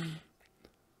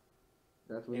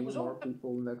 That we It need was more all-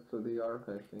 people next to the arc,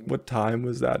 I think. What time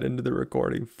was that into the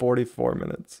recording? 44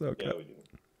 minutes. Okay. Yeah, we do.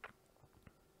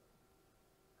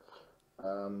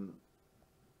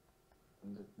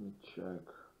 Let me check.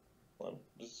 Well,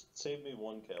 just save me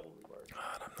one cavalry march.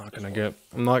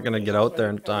 I'm not gonna get out there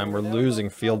in time. We're losing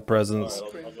field presence.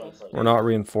 Alright, I'll go in front. We're not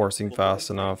reinforcing fast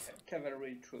enough.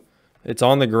 Cavalry troop. It's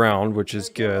on the ground, which is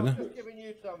There you go, I'm good. just giving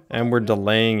you some And we're fun.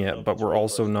 delaying it, but we're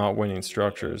also not winning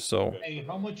structures, so Hey,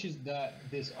 how much is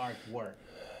this arc worth?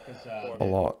 'Cause, a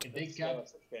lot. if they It's cap,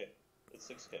 6K. It's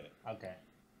 6K. okay,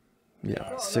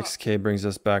 Yeah, 6K brings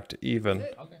us back to even.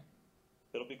 okay.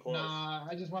 It'll be close. Nah,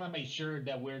 I just want to make sure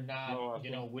that we're not, No, I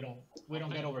you know, we don't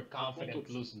get overconfident,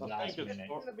 lose the last it's minute.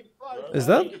 It's gonna be close. Is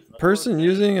that person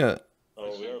using a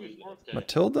Oh, we are It's losing. 4K.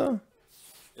 Matilda?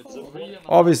 It's 3.5,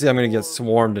 Obviously, I'm gonna get 4,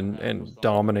 swarmed and 4.5.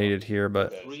 dominated here,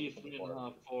 but Okay, 3,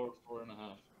 3.5, 4,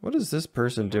 4.5. what is this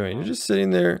person doing? You're just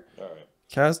sitting there Alright.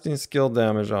 casting skill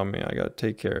damage on me. I gotta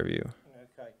take care of you.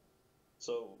 Okay.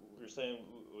 So you're saying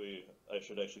I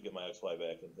should actually get my XY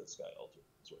back and hit Sky Altar.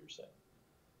 That's what you're saying.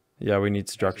 Yeah, we need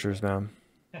structures, man.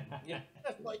 Yeah,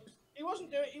 that's like he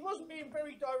wasn't being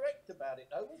very direct about it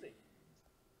though, was he?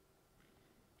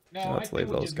 No, Let's I leave think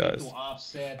we those just need guys. to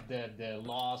offset the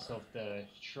loss of the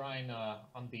shrine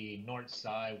on the north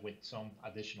side with some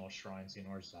additional shrines in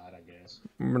our side, I guess.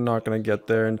 We're not gonna get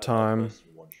there in time. Close to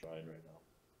one shrine right now.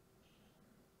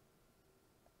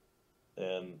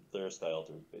 And their Sky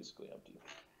Altar is basically empty.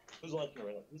 Who's like your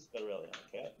rally? Who's got a rally on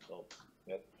Cat? No,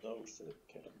 Cat. No, shit.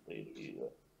 Cat. Lady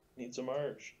needs a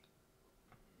march.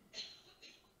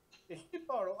 It's too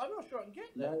far. I'm not sure I can get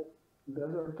there. Yeah,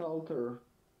 Desert Altar.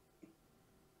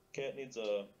 Cat needs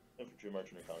a infantry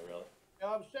march in her counter rally. Yeah,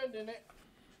 I'm sending it.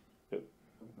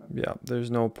 Yeah,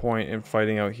 there's no point in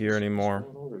fighting out here anymore.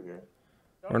 What's going over here?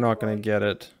 We're not gonna get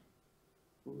it.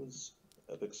 Who is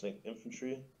Epic Snake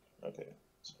infantry? Okay,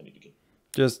 so I need to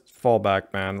Just fall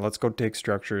back, man. Let's go take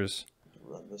structures.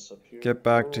 run this up here. Get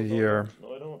back to No, here.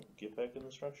 No, I don't. Get back in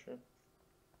the structure.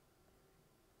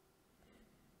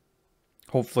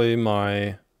 Hopefully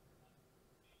my...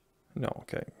 No,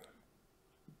 okay.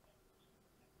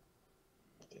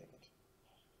 Dang it.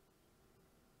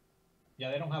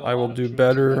 Yeah, they don't have. I A will lot of do troops in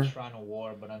better that Shrine of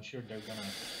War, but I'm sure they're gonna.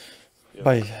 Yeah.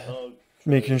 by Oh,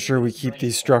 making sure we keep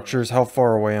these structures. How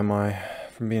far away am I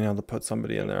from being able to put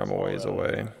somebody in there? I'm a ways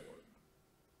away.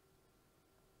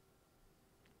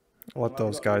 Let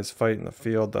those guys fight in the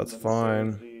field, that's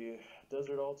fine. The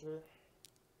Desert Altar.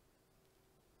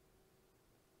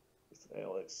 It's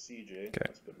Alex CJ. Okay.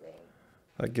 That's a good round.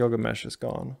 That Gilgamesh is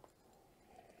gone.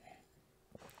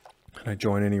 Can I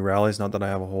join any rallies? Not that I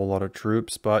have a whole lot of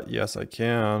troops, but yes, I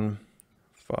can.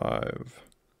 5.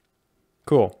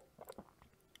 Cool.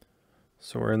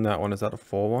 So we're in that one. Is that a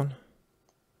full one?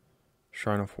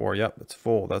 Shrine of War. Yep, it's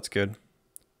full. That's good.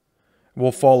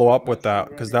 We'll follow up with that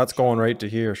because that's going right to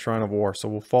here, Shrine of War. So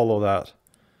we'll follow that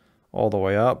all the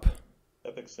way up.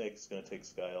 Epic Snake is going to take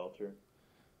Sky Altar.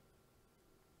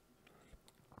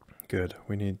 Good.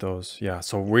 We need those. Yeah,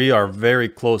 so we are very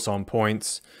close on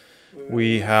points.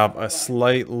 We have a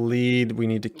slight lead. We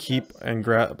need to keep and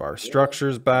grab our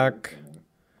structures back.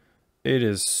 It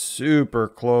is super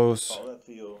close. Oh, that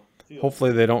Theo.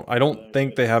 Hopefully they don't... I don't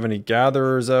think they have any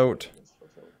gatherers out.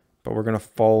 But we're going to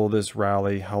follow this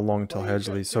rally. How long till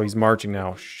Hedgley? So he's marching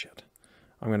now. Shit.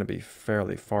 I'm going to be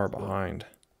fairly far behind.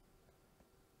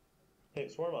 Hey,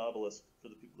 swarm obelisk for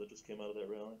the people that just came out of that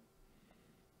rally.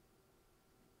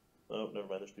 Oh, never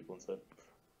mind. There's people inside.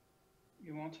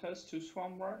 You want us to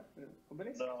swarm right?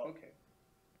 Obelisk? No. Okay.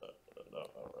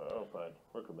 No, fine.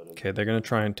 We're committed. Okay, they're going to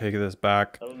try and take this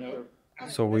back. I don't know.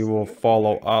 So we will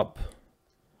follow up.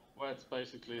 Well, it's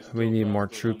basically We still need more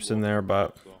faster than troops in there, walking,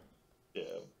 but... so Yeah.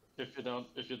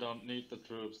 if you don't need the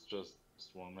troops, just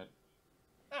swarm it.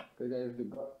 Okay, guys,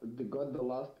 they got the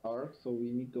last arc, so we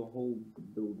need to hold the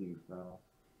buildings now.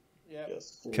 Yeah.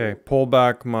 Yes. Okay, pull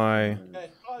back my... Yeah,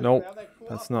 it's close Nope, now, they're caught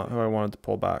that's up not with who I wanted to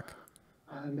pull back.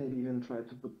 Maybe even try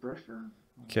to put pressure.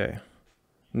 Okay.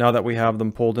 Now that we have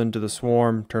them pulled into the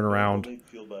swarm, turn around. Lead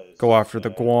field by his Go after the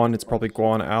side. Guan. It's probably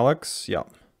Guan Alex. Yep.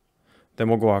 Then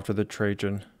we'll go after the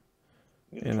Trajan.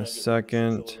 I'm gonna in try a and get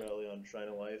second. Sicily rally on Shrine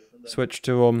of Life, and then, Switch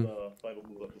to him. Final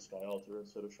move up to Sky Altar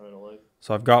instead of Shrine of Life.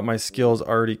 So I've got my skills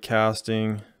already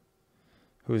casting.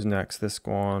 Who's next? This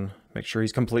Guan. Make sure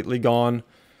he's completely gone.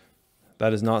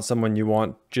 That is not someone you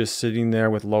want just sitting there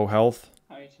with low health.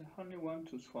 I only want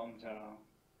to swarm the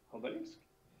obelisk.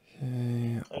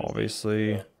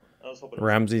 Obviously, I was hoping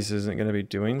Ramses isn't going to be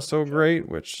doing so great,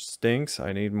 which stinks.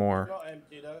 I need more Not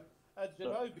empty though. Had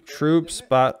Zenobia did it, troops, didn't it?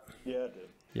 but Yeah, it did.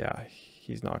 yeah,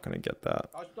 he's not going to get that.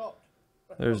 I stopped.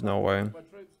 There's no way. My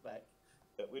troops back.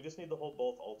 Yep. we just need to hold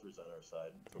both altars on our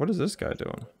side. What is this guy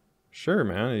doing? Sure,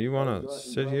 man. You want to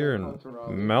sit here and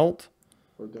counter-rally? melt?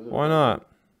 Or does it Why rally? not?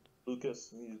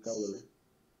 Lucas needs Cavalry.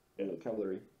 Yeah.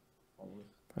 Cavalry. Almost.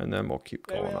 And then we'll keep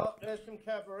There we going are. up. There's some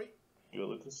cavalry. Go,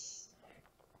 Lucas.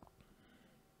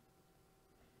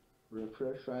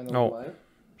 Refresh Shrine of Oh. Life.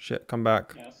 Shit, come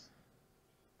back. Yes.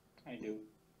 I do.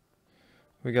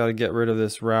 We got to get rid of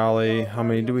this rally. How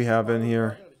many do we have in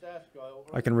here?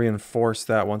 I can reinforce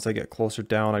that once I get closer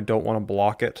down. I don't want to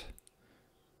block it.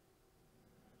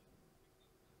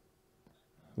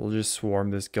 We'll just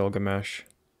swarm this Gilgamesh.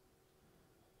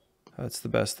 That's the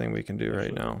best thing we can do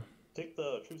right now. Take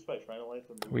the troops by Shrine of Life.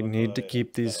 And move We up need to by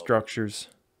keep these Sky Altar. structures.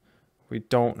 We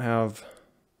don't have...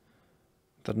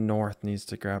 The north needs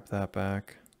to grab that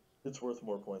back. It's worth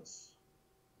more points.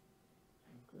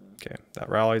 Okay, that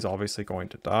rally is obviously going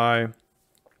to die.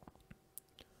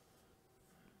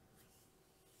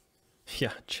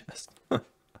 Yeah, just...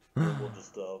 We'll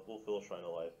just we'll fill Shrine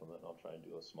of Life, and then I'll try and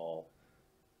do a small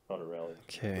counter rally.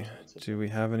 Okay, do we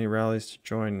have any rallies to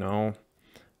join? No.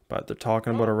 But they're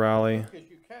talking about a rally. Because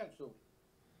you cancelled.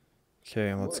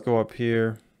 Okay, let's go up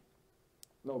here.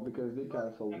 No, because they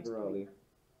cancelled the rally.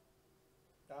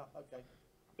 Ah,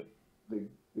 okay.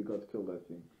 They got killed, I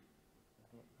think.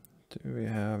 Do we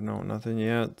have... No, nothing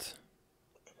yet.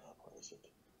 What is it?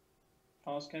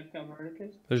 Fast cap cavalry,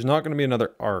 please. There's not going to be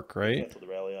another arc, right? Cancel the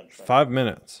rally on Shrine. 5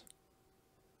 minutes.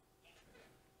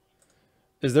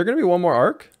 Is there going to be one more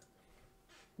arc?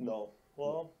 No.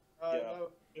 Well, Uh, yeah. no.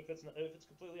 If it's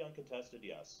completely uncontested,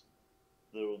 yes.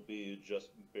 There will be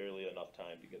just barely enough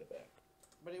time to get it back.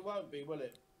 But it won't be, will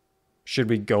it? Should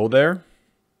we go there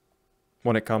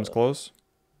when it comes close?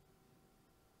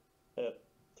 At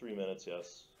 3 minutes,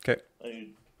 yes. Okay. I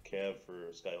need Cav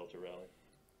for Sky Altar rally.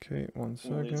 Okay, 1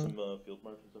 We'll need second. some field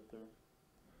marshals up there.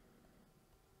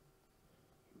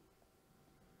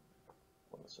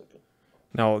 1 second.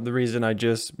 Now, the reason I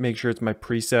just make sure it's my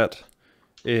preset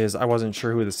is I wasn't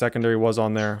sure who the secondary was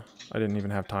on there. I didn't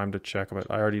even have time to check, but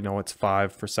I already know it's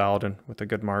 5 for Saladin with a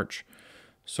good march.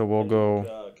 So we'll go...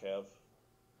 Cav.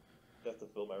 Got to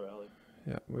fill my rally.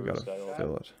 Yeah, we've got to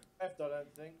fill it. Left, I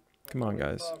don't think. Come on,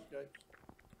 guys. Fast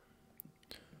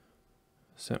gates.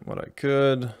 Sent what I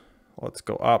could. Let's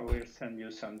go up. I will send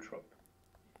you some troop.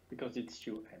 Because it's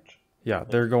too edge. Yeah,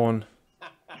 they're going... Yeah.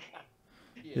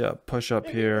 Yeah, push up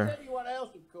If here. it was anyone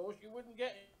else, of course, you wouldn't get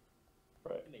it.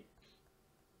 Right.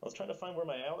 I was trying to find where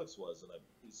my Alex was, and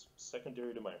he's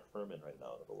secondary to my Herman right now,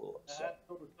 and I'm a little upset.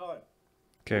 All the time.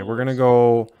 Okay, we're going to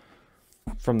go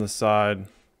from the side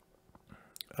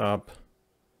up.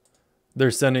 They're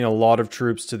sending a lot of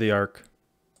troops to the arc.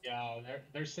 Yeah,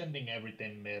 they're sending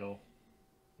everything middle.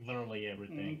 Literally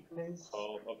everything. Please.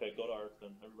 Oh, okay, go to Arc then.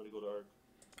 Everybody go to Arc.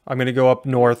 I'm going to go up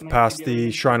north past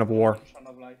the Shrine of War. Shrine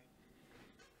of Life.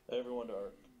 Everyone to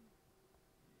Arc.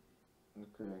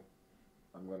 Okay.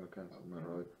 I'm gonna cancel my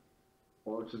rally.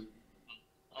 Or just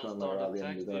I'll try my start a rally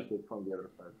and do taxi. that from the other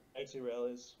side. Taxi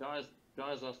rallies. Guys,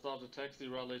 I start a taxi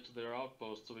rally to their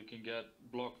outpost so we can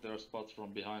block their spots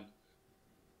from behind.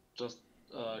 Just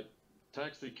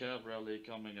taxi cav rally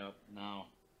coming up now.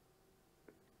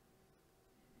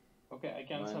 Okay, I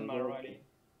cancel Mine my will. rally.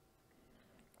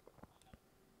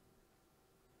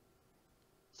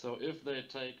 So if they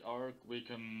take arc, we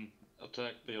can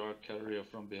attack the arc carrier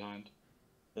from behind.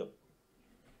 Yep.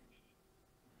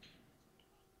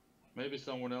 Maybe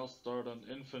someone else start an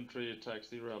infantry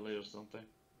taxi rally or something.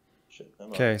 Shit, I'm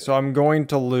Okay, out. so I'm going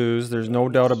to lose. There's no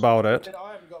doubt about it.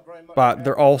 I haven't got very much. But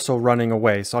they're also running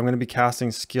away. So I'm going to be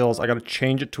casting skills. I got to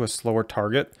change it to a slower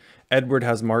target. Edward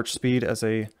has march speed as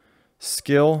a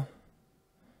skill.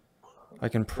 I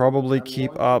can probably I'm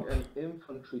keep launching up. an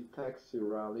infantry taxi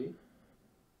rally.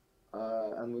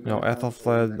 And we're No, gonna cancel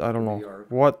Ethelfled, next I don't to the know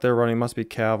arc. what they're running. Must be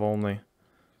Cav only.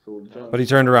 So we'll jump But he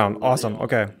turned around. over Awesome. the-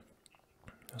 Okay.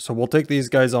 So we'll take these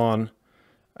guys on.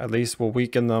 At least we'll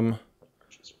weaken them.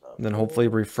 And then hopefully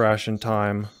refresh in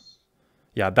time.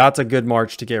 Yeah, that's a good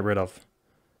march to get rid of.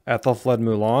 Ethelfled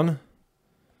Mulan.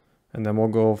 And then we'll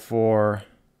go for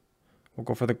the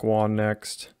Guan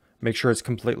next. Make sure it's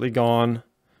completely gone.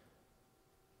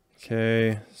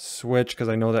 Okay, switch because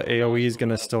I know that AoE is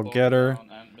gonna still get her.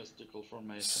 And mystical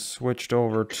formation. Switched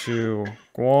over to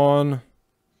Guan.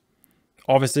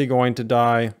 Obviously going to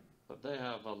die. But they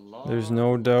have a lot. There's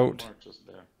no of doubt. marches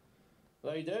there.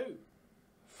 They do.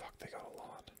 Fuck, they got a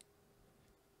lot.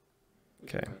 We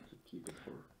Okay. have to keep it for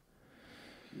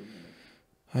a few minutes.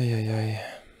 Ay, ay, ay.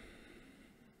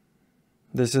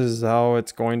 This is how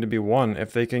it's going to be won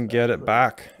if they can get it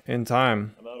back in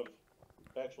time. I'm out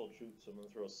of actual troops, so I'm gonna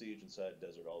throw a siege inside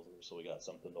Desert Altar, so we got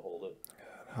something to hold it.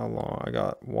 How long? I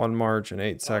got 1 march and 8 I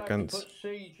have to seconds. put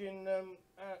siege in.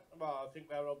 Well, I think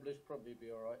our obelisk probably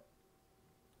be all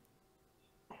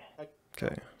right.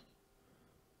 Okay.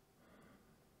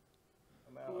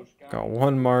 I'm out of- Push, Got guys.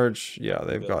 1 march. Yeah,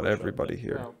 they've Yeah, got push everybody up.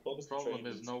 here. Yeah, Focus the the problem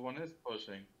train is no one is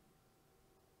pushing.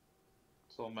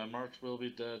 So my march will be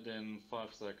dead in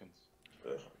 5 seconds.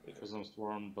 Because I'm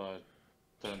swarmed by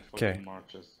 10 fucking Okay.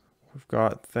 marches. We've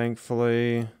got,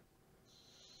 thankfully,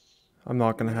 I'm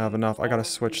not going to have enough. I got to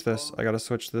switch this. I got to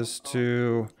switch this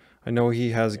to, I know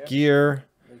he has Yeah. gear.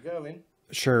 We're going.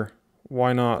 Sure.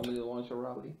 Why not? Want me to launch a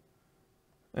rally?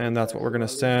 And that's what we're going to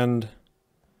send.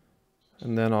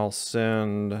 And then I'll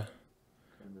send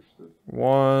Understood.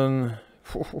 1.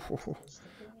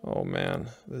 Oh man,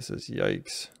 this is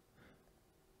yikes.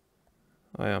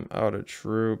 I am out of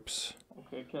troops.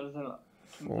 Okay, Kelsen.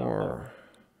 4.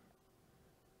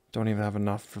 Don't even have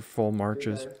enough for full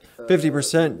marches. Hey, guys,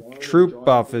 50% wanna troop join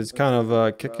buff the is kind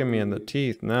of kicking me in the rally,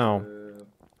 teeth now.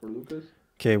 For Lucas?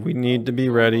 Okay, we need to be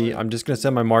ready. I'm just going to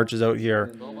send my marches out here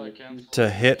And, No, I can't. to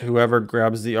hit whoever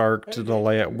grabs the arc to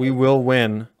delay it. We will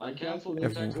win. I canceled the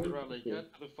If- taxi rally.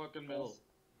 Get to the fucking middle.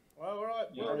 Well, all right,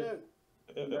 Yeah. will do.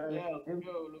 Guys, Yeah, let's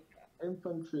go, look.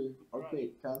 infantry. Okay,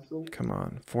 cancel. Come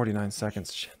on, 49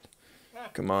 seconds. Shit.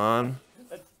 Come on.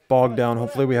 Bog down.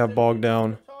 Hopefully we have bog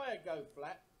down. Tire go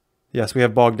flat. Yes, we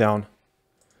have bog down.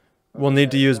 We'll need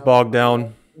to use bog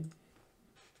down.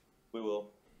 We will.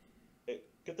 Hey,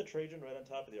 get the Trajan right on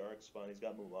top of the arc spawn. He's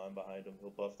got Mulan behind him. He'll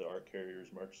buff the arc carrier's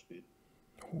march speed.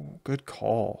 Ooh, good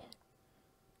call.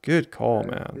 Good call,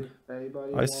 Guys, man. if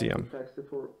anybody I see wants him. a taxi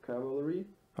for cavalry,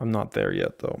 I'm not there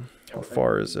yet, though. How or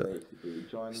far anything, is it? basically,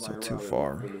 join Still my too rally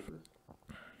far. for Lucas.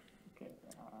 Okay,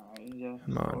 just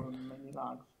Come on. so many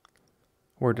logs.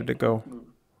 Where did it go? Move.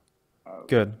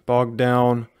 Good. Bog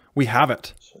down. We have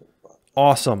it. So,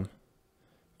 Awesome.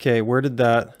 Okay, where did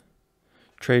that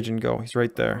Trajan go? He's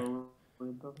right there.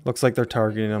 Looks like they're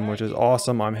targeting him, which is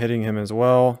awesome. I'm hitting him as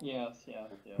well. Yes, yes,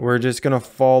 yes. We're just going to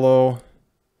follow.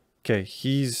 Okay,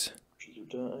 he's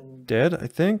marches are dying. dead, I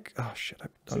think. Oh, shit. See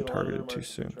I'm a lot of their targeted too marches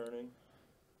soon. returning.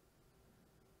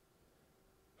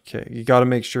 Okay, you got to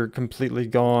make sure completely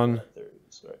gone. There he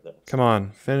is. Right, that's Come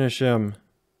on, finish him.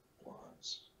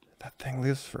 once. That thing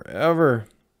lives forever.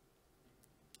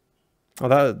 Oh,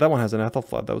 that one has an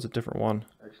Ethelflaed. That was a different one.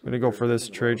 I'm going to go for this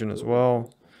Trajan as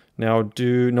well. Now,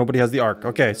 nobody has the arc.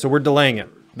 Okay, so we're delaying it.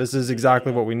 This is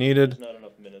exactly what we needed. There's not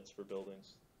enough minutes for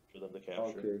buildings for them to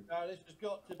capture. Okay. No, this has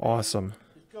got to be. Awesome.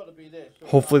 It's got to be this.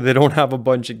 Hopefully they don't have a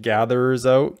bunch of gatherers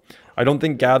out. I don't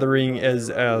think gathering is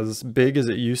as big as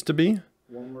it used to be,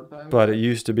 One more time. but it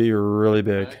used to be really I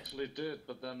big. actually did,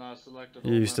 but then I selected.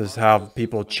 You all used my to have marches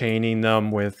people and then- chaining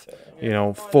them with,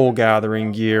 full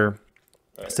gathering gear,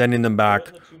 sending them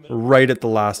back right at the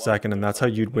last second, and that's how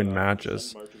you'd win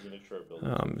matches. Marches and make sure our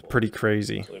buildings are full, Pretty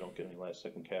crazy. so they don't get any last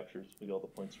second captures. We get all the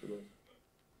points for those.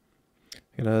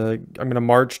 I'm gonna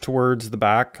march towards the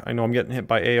back. I know I'm getting hit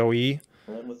by AOE,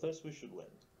 And with this, we should win.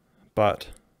 but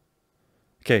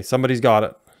okay, somebody's got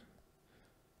it.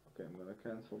 Okay, I'm gonna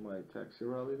cancel my taxi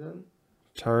rally then.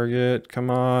 Target, come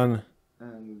on.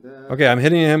 And Okay, I'm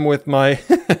hitting him with my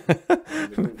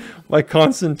my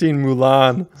Constantine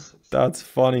Mulan. That's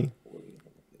funny.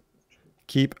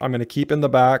 I'm gonna keep in the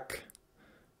back.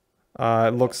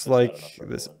 It looks That's not like enough for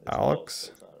this everyone. It's Alex. close,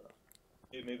 but it's not enough.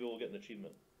 Hey, maybe we'll get an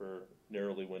achievement for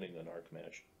narrowly winning an arc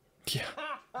match. Yeah,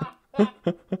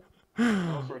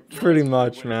 Go for Pretty close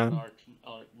much, win man.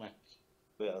 Arc match.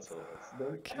 Yeah, that's what it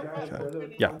was.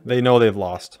 Okay. Yeah, they know they've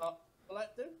lost. Will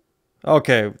that do?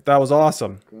 Okay, that was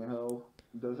awesome. Can you help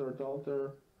Desert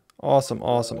Altar? Awesome,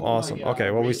 awesome, awesome. Yeah,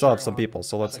 Okay, well we still have some people,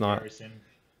 so let's as a not. garrison.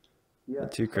 Yeah.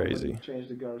 Too somebody crazy. Change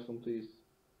the garrison, please.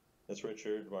 It's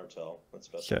Richard Martel. That's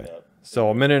best Okay. we got. So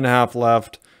a minute and a half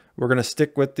left. We're gonna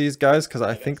stick with these guys because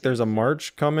I think there's a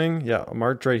march coming. Yeah, a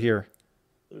march right here.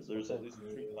 There's at least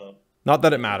 3. Not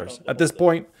that it matters. At this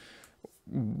point,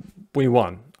 we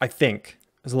won. I think,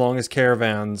 as long as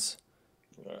caravans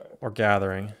All right, are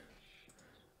gathering.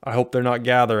 I hope they're not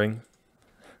gathering.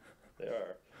 they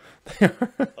are. Oh, there's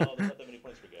not that many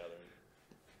points for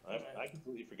gathering. I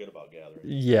completely forget about gathering.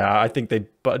 Yeah, I think they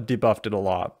debuffed it a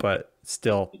lot, but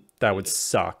still, that would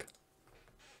suck.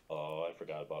 Oh, I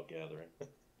forgot about gathering.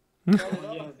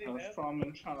 Yes, from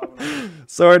Inshallah.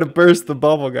 Sorry to burst the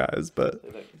bubble, guys, but Say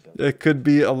that content. it could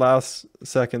be a last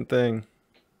second thing.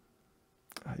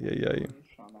 Yeah.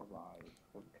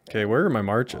 Okay, where are my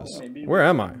marches? Where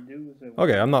am I?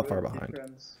 Okay, I'm not far behind.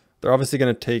 They're obviously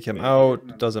going to take him out.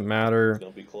 It doesn't matter. It's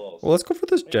gonna be close. Well, let's go for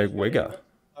this Jagwiga.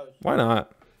 Why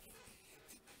not?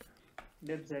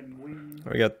 Get them win.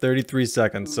 We got 33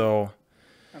 seconds, so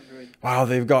Wow,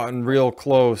 they've gotten real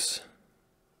close.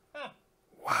 Ah.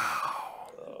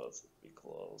 Wow. Oh, it's gonna be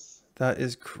close. That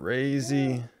is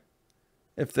crazy.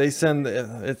 If they send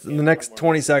it's in the next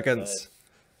 20 seconds,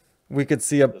 we could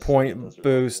see a point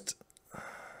boost. I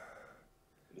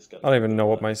don't even know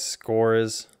what my score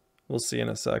is. We'll see in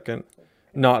a second.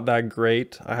 Not that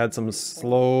great. I had some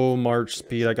slow march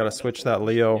speed. I got to switch that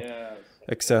Leo Yes.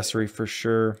 accessory for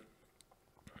sure.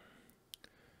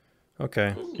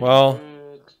 Okay, well,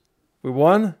 we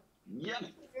won? Yes.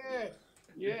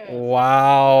 Yeah.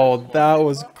 Wow, that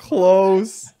was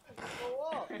close. So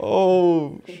what?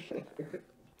 Oh.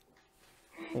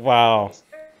 Wow.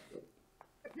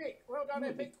 Epic. Well done,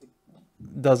 Epic.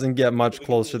 Doesn't get much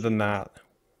closer than that.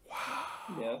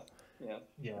 Yes. Yes.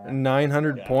 Yeah.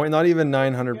 900 point, not even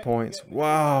 900 points.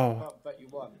 Wow. But you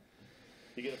won.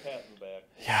 You get a pat in the back.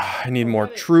 Yeah, I need more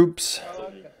troops. Oh,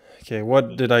 okay. Okay,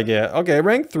 what did I get? Okay,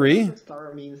 rank 3.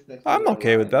 Star means that I'm you're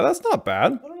okay with that. alive. That's not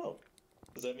bad. I don't know.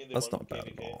 Does that mean they That's won not from bad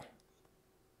at KVK? all.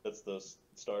 That's the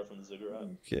star from the ziggurat.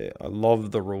 Okay, I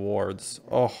love the rewards.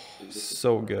 Oh,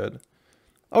 so good.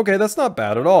 Okay, that's not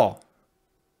bad at all.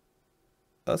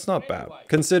 That's not bad.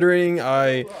 Considering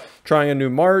I trying a new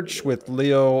march with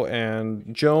Leo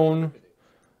and Joan,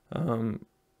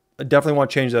 I definitely want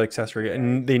to change that accessory.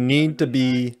 And they need to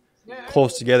be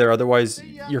close together. Otherwise,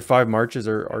 your 5 marches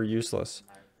are useless.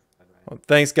 Well,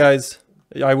 thanks, guys.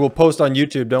 I will post on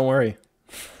YouTube. Don't worry.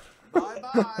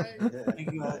 Bye-bye.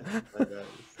 Thank you.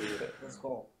 Let's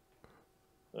go.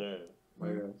 Alright.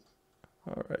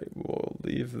 All right, we'll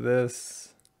leave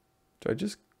this.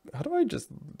 How do I just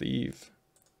leave?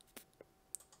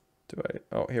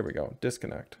 Oh, here we go.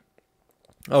 Disconnect.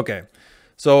 Okay,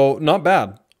 so not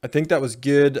bad. I think that was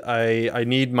good. I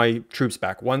need my troops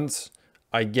back. Once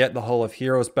I get the Hull of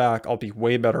Heroes back, I'll be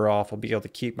way better off. I'll be able to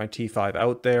keep my T5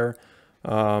 out there.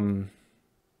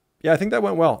 Yeah, I think that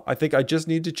went well. I think I just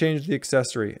need to change the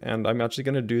accessory, and I'm actually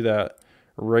going to do that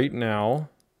right now.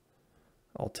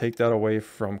 I'll take that away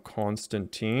from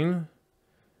Constantine,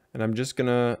 and I'm just going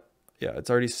to, yeah, it's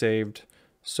already saved.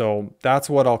 So that's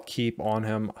what I'll keep on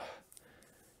him.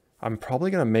 I'm probably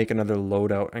going to make another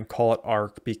loadout and call it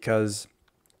Ark because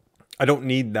I don't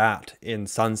need that in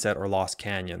Sunset or Lost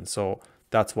Canyon. So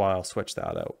that's why I'll switch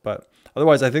that out. But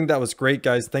otherwise, I think that was great,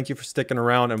 guys. Thank you for sticking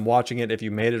around and watching it. If you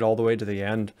made it all the way to the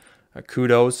end,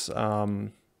 kudos.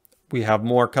 We have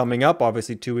more coming up,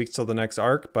 obviously 2 weeks till the next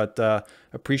Ark, but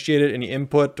appreciate it. Any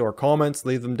input or comments,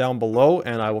 leave them down below,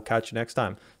 and I will catch you next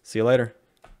time. See you later.